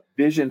have a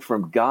vision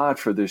from God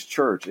for this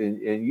church,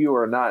 and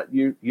you're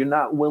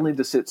not willing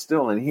to sit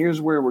still. And here's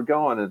where we're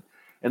going.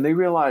 And they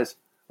realize,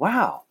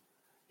 wow,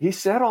 he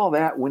said all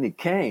that when he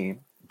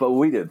came, but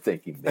we didn't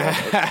think he did.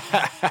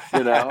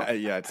 You know?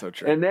 Yeah, it's so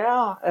true. And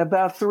now,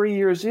 about 3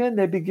 years in,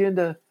 they begin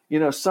to, you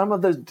know, some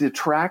of the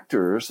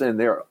detractors, and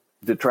there are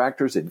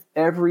detractors in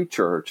every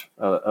church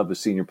of a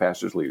senior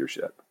pastor's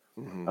leadership.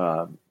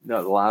 A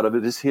lot of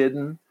it is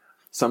hidden.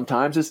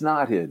 Sometimes it's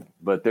not hidden,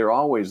 but they're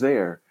always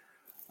there.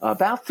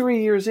 About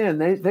 3 years in,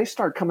 they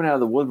start coming out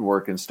of the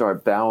woodwork and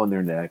start bowing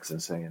their necks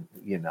and saying,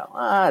 you know,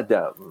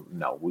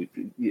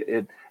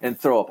 and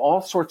throw up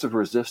all sorts of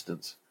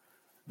resistance.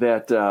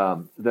 That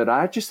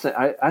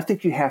I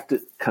think you have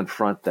to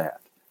confront that,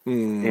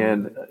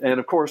 and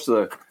of course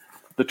the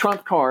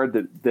trump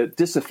card that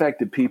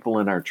disaffected people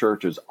in our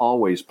churches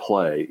always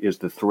play is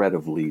the threat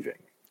of leaving.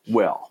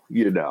 Well,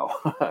 you know,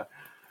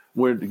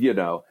 when you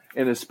know,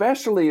 and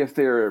especially if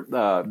they're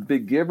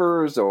big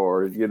givers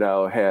or you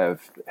know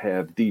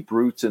have deep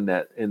roots in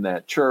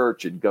that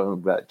church and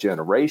going back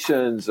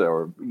generations,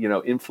 or you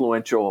know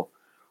influential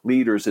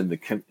leaders in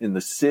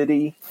the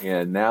city,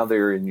 and now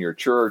they're in your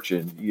church,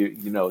 and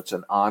you know it's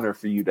an honor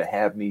for you to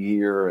have me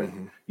here,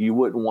 and you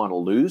wouldn't want to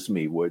lose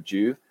me, would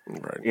you?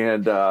 Right.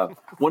 And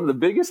one of the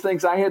biggest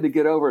things I had to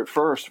get over at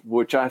first,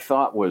 which I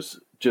thought was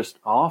just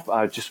off,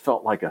 I just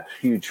felt like a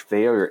huge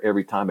failure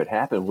every time it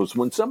happened, was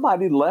when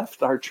somebody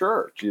left our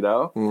church, you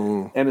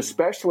know, and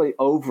especially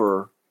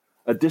over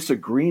a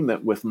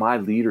disagreement with my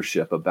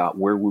leadership about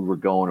where we were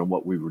going and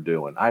what we were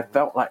doing. I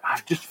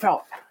just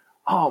felt,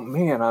 oh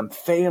man, I'm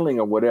failing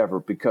or whatever,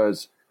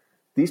 because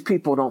these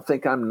people don't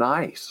think I'm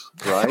nice,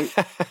 right?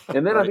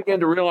 And then I began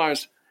to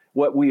realize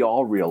what we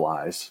all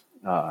realize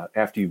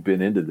after you've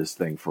been into this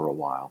thing for a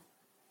while.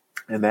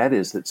 And that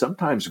is that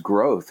sometimes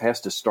growth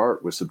has to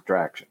start with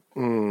subtraction.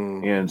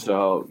 And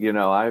so, you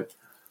know, I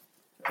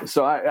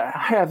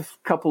have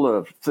a couple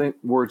of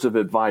words of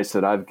advice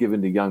that I've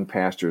given to young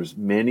pastors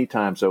many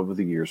times over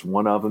the years.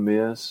 One of them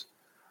is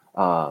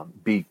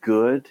be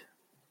good,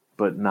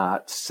 but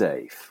not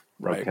safe.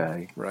 Right.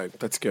 Okay. Right.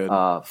 That's good.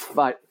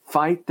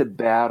 Fight the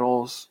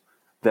battles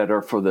that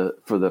are for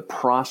the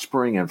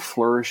prospering and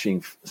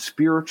flourishing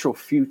spiritual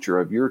future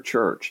of your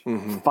church.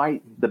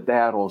 Fight the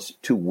battles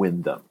to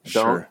win them.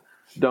 Sure.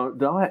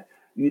 Don't,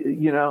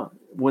 you know,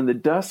 when the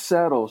dust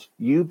settles,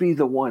 you be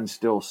the one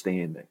still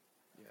standing,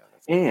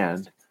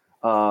 and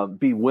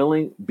be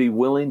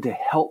willing to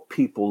help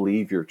people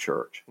leave your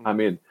church. I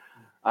mean,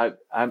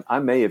 I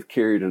may have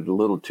carried it a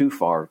little too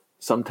far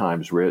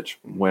sometimes, Rich,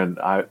 when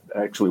I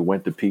actually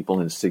went to people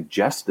and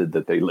suggested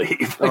that they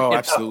leave. Oh,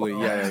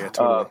 absolutely. Yeah,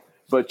 totally.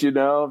 But you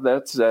know,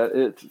 that's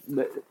it.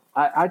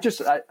 I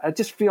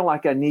just feel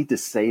like I need to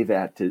say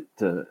that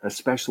to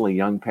especially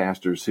young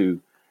pastors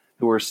who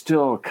are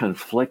still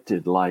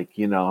conflicted. Like,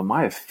 you know, am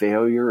I a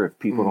failure if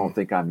people don't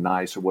think I'm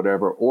nice or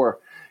whatever? Or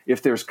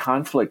if there's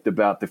conflict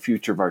about the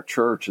future of our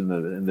church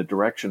and the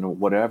direction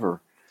of whatever,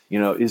 you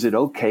know, is it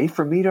okay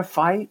for me to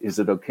fight? Is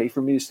it okay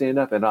for me to stand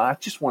up? And I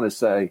just want to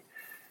say,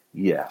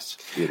 yes,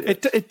 it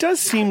is. It does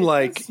seem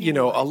like, you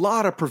know, a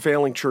lot of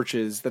prevailing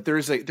churches that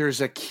there's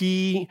a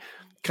key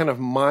kind of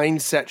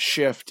mindset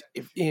shift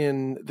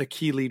in the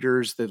key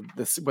leaders,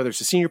 whether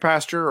it's a senior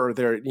pastor or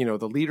their, you know,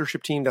 the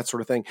leadership team, that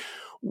sort of thing,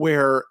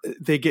 where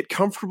they get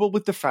comfortable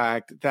with the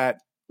fact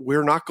that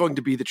we're not going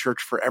to be the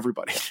church for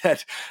everybody,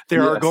 that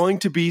there are going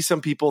to be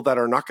some people that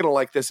are not going to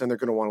like this and they're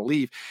going to want to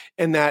leave.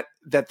 And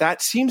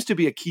that seems to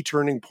be a key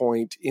turning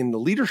point in the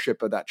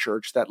leadership of that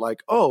church, that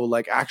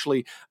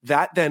actually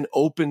that then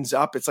opens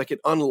up. It's like it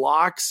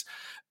unlocks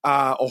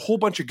a whole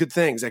bunch of good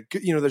things. Like,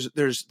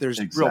 there's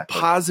exactly. Real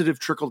positive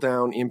trickle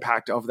down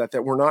impact of that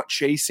we're not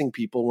chasing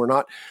people. We're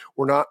not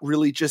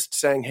really just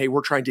saying, hey,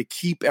 we're trying to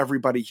keep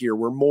everybody here.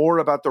 We're more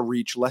about the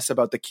reach, less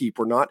about the keep.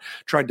 We're not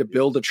trying to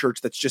build a church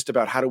that's just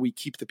about how do we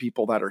keep the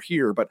people that are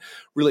here, but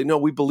really, no,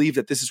 we believe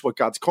that this is what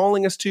God's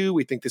calling us to.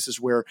 We think this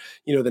is where,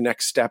 the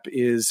next step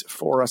is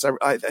for us.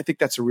 I think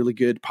that's a really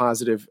good,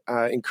 positive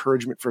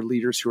encouragement for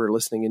leaders who are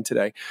listening in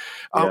today.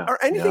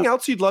 Or anything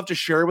else you'd love to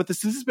share with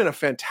us? This has been a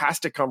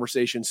fantastic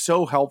conversation.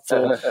 So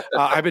helpful.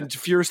 I've been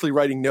furiously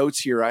writing notes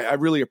here. I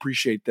really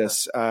appreciate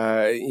this,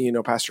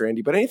 Pastor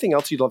Andy. But anything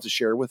else you'd love to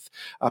share with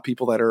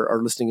people that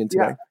are listening in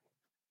today?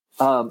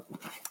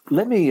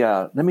 Let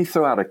me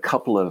throw out a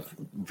couple of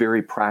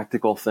very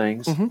practical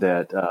things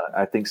that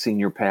I think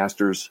senior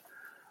pastors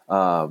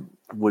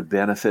would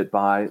benefit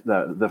by.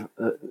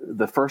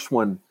 The first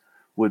one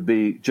would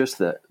be just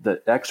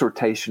the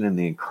exhortation and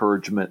the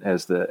encouragement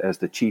as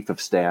the chief of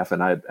staff.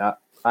 And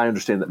I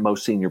understand that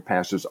most senior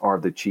pastors are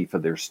the chief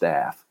of their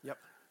staff. Yep.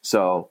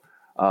 So,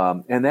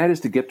 and that is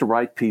to get the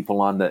right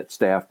people on that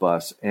staff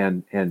bus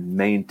and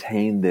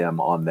maintain them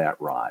on that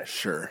ride.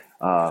 Sure.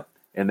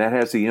 And that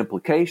has the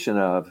implication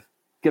of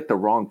get the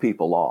wrong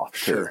people off.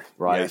 Sure. Too,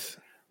 right. Yes.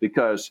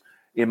 Because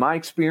in my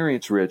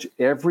experience, Rich,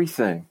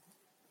 everything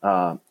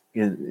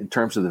in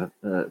terms of the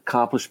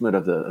accomplishment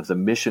of the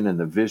mission and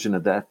the vision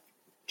of that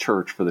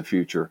church for the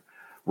future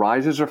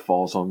rises or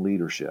falls on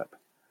leadership.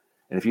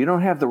 And if you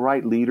don't have the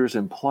right leaders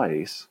in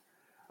place,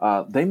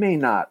 they may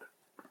not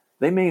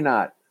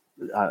denigrate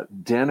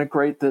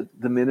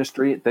the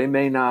ministry. They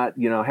may not,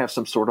 have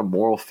some sort of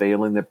moral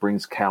failing that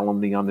brings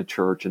calumny on the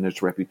church and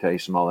its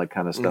reputation, all that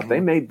kind of stuff.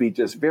 They may be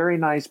just very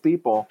nice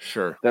people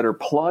that are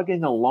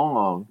plugging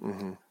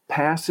along,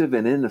 passive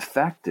and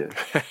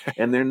ineffective,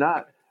 and they're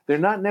not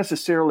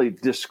necessarily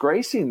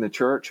disgracing the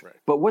church,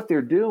 but what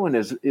they're doing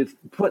is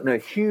putting a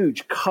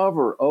huge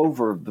cover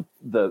over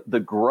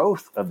the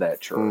growth of that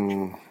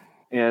church.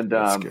 And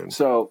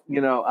so,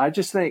 I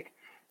just think,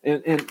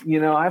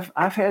 and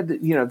I've had,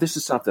 this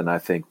is something I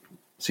think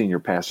senior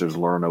pastors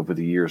learn over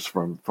the years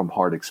from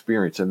hard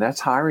experience, and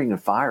that's hiring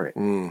and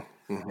firing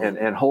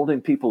and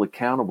holding people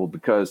accountable,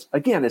 because,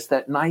 again, it's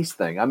that nice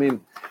thing. I mean,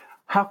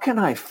 how can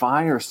I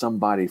fire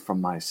somebody from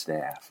my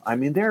staff? I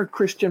mean, they're a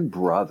Christian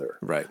brother.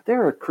 Right.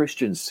 They're a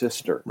Christian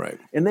sister. Right.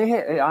 And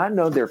I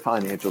know their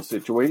financial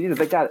situation.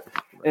 They got it.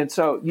 And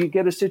so you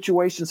get a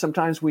situation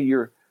sometimes where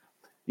you're,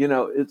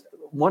 it's,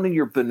 one of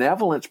your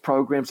benevolence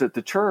programs at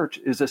the church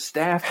is a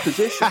staff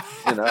position,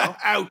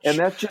 Ouch. And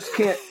that just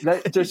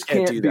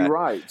can't be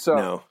right.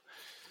 So,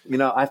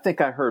 I think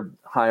I heard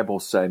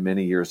Hybels say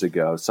many years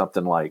ago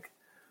something like,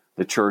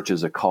 the church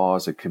is a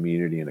cause, a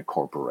community, and a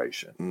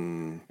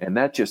corporation. And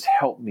that just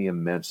helped me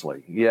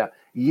immensely. Yeah,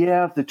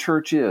 the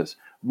church is.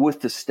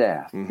 With the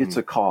staff, it's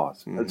a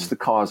cause. It's the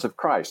cause of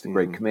Christ, the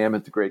Great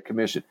Commandment, the Great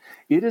Commission.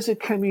 It is a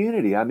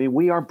community. I mean,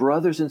 we are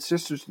brothers and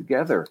sisters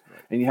together.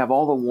 And you have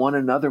all the one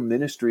another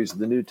ministries of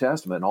the New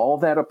Testament. And all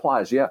that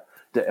applies, to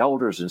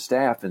elders and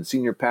staff and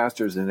senior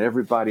pastors and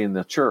everybody in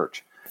the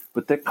church.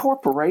 But the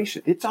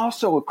corporation, it's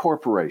also a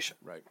corporation.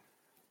 Right.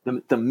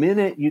 The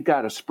minute you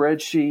got a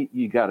spreadsheet,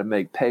 you got to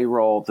make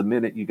payroll. The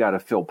minute you got to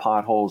fill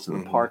potholes in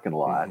the parking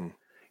lot,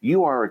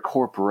 you are a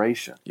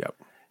corporation. Yep.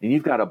 And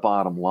you've got a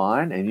bottom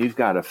line, and you've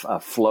got a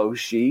flow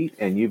sheet,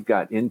 and you've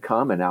got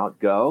income and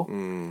outgo.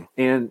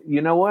 And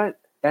you know what?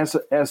 As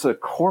a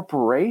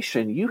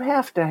corporation, you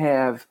have to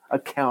have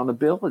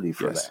accountability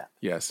for that.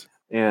 Yes.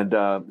 And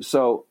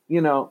so,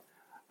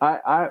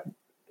 I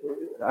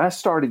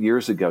started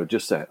years ago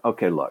just saying,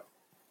 okay, look,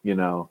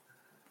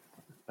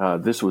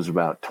 this was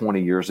about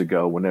 20 years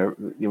ago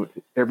when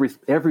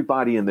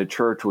everybody in the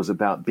church was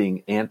about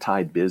being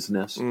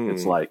anti-business.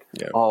 It's like,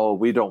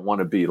 we don't want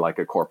to be like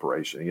a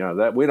corporation,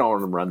 that we don't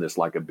want to run this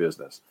like a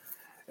business.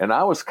 And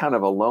I was kind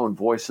of a lone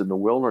voice in the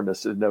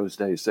wilderness in those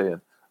days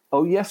saying,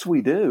 oh, yes,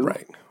 we do.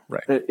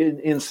 Right.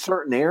 In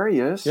certain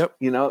areas,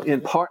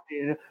 in part,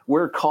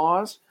 we're a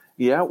cause.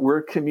 Yeah, we're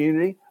a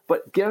community.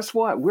 But guess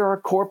what? We're a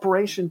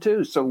corporation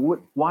too. So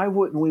why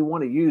wouldn't we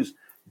want to use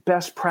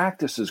best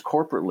practices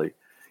corporately?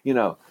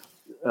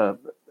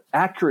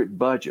 Accurate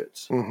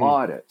budgets,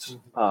 audits,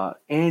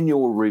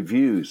 annual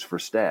reviews for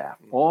staff,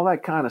 all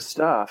that kind of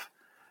stuff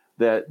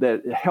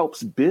that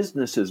helps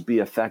businesses be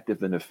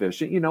effective and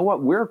efficient. You know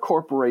what? We're a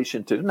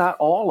corporation too. Not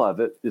all of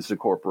it is a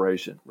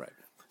corporation. Right.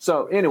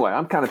 So anyway,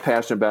 I'm kind of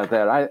passionate about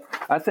that.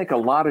 I think a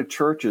lot of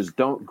churches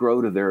don't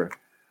grow to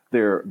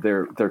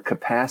their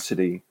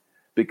capacity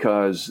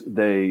because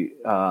they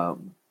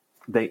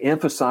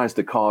emphasize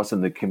the cause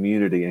in the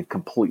community and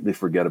completely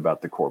forget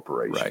about the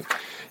corporation. Right.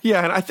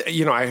 Yeah, and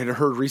I had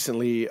heard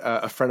recently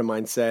a friend of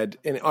mine said,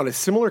 and on a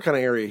similar kind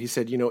of area, he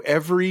said,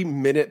 every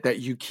minute that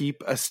you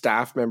keep a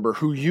staff member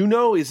who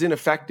is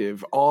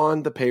ineffective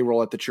on the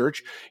payroll at the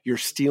church, you're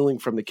stealing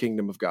from the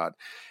kingdom of God.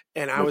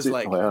 And I was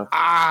like,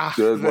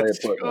 good way of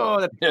putting it.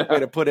 That's a good way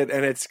to put it.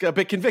 And it's a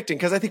bit convicting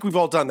because I think we've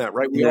all done that,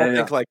 right? We all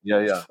think like,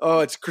 oh,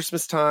 it's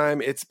Christmas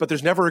time. But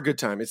there's never a good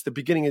time. It's the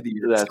beginning of the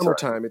year. It's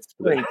summertime. Right. It's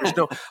spring.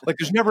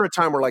 There's never a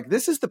time where like,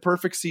 this is the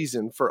perfect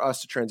season for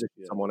us to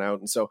transition someone out.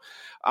 And so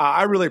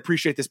I really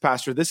appreciate this,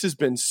 Pastor. This has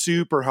been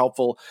super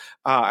helpful.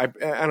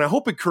 And I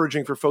hope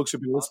encouraging for folks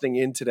who've been listening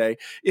in today.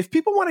 If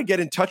people want to get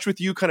in touch with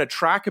you, kind of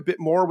track a bit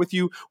more with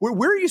you,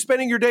 where are you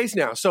spending your days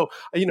now? So,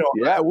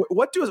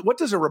 what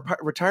does a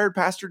retired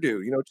pastor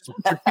do? Just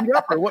put your feet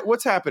up, or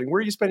what's happening? Where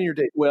are you spending your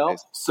day? Well,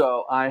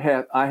 so I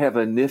have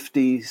a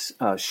nifty,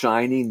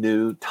 shiny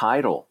new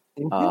title.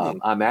 Mm-hmm.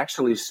 I'm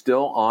actually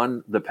still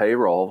on the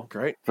payroll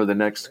for the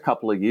next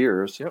couple of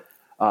years. Yep.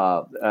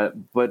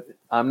 But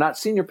I'm not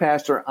senior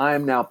pastor. I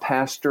am now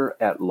pastor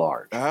at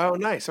large. Oh,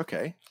 nice.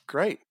 Okay,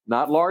 great.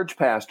 Not large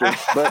pastor,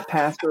 but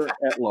pastor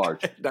at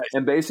large. Nice.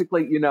 And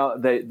basically,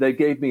 they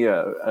gave me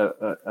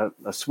a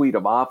suite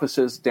of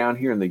offices down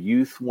here in the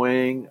youth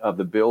wing of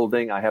the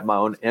building. I have my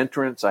own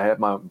entrance. I have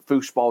my own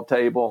foosball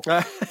table,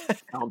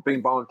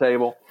 ping pong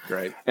table.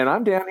 Great. And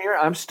I'm down here.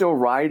 I'm still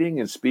writing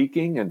and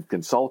speaking and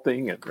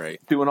consulting and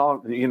doing all,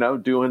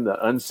 doing the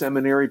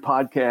unSeminary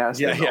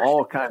podcast and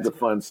all kinds of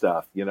fun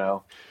stuff,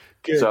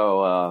 Good.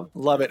 So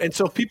love it. And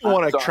so if people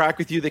want to track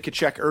with you, they could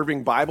check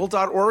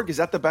irvingbible.org. Is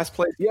that the best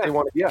place? Yeah. They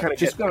want to kind of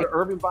just go to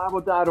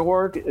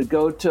irvingbible.org,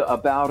 go to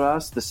About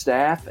Us, the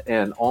staff,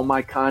 and all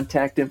my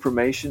contact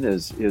information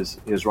is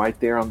right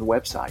there on the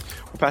website.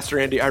 Well, Pastor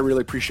Andy, I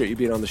really appreciate you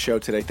being on the show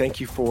today. Thank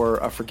you for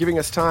giving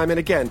us time. And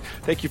again,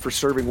 thank you for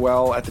serving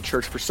well at the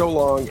church for so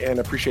long, and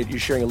appreciate you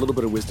sharing a little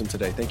bit of wisdom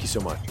today. Thank you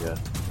so much. Yeah.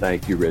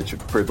 Thank you, Richard.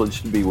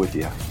 Privileged to be with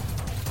you.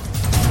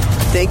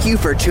 Thank you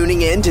for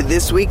tuning in to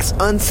this week's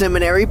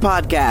unSeminary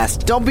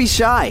podcast. Don't be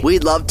shy.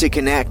 We'd love to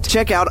connect.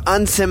 Check out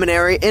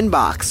unSeminary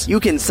Inbox. You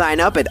can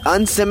sign up at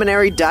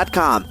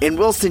unSeminary.com, and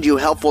we'll send you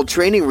helpful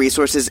training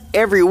resources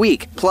every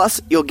week. Plus,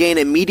 you'll gain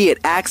immediate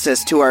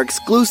access to our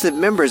exclusive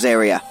members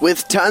area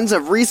with tons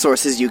of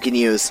resources you can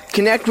use.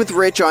 Connect with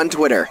Rich on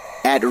Twitter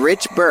at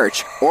Rich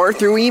Birch or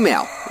through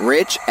email,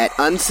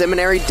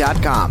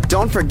 rich@unseminary.com.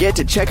 Don't forget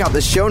to check out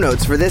the show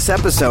notes for this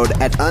episode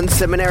at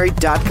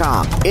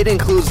unseminary.com. It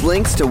includes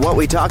links to what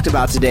we talked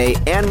about today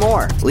and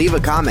more. Leave a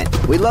comment.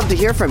 We'd love to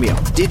hear from you.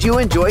 Did you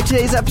enjoy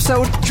today's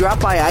episode?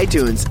 Drop by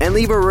iTunes and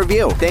leave a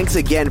review. Thanks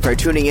again for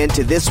tuning in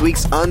to this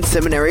week's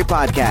unSeminary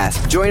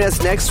podcast. Join us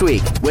next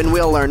week when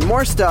we'll learn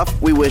more stuff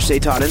we wish they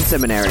taught in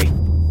seminary.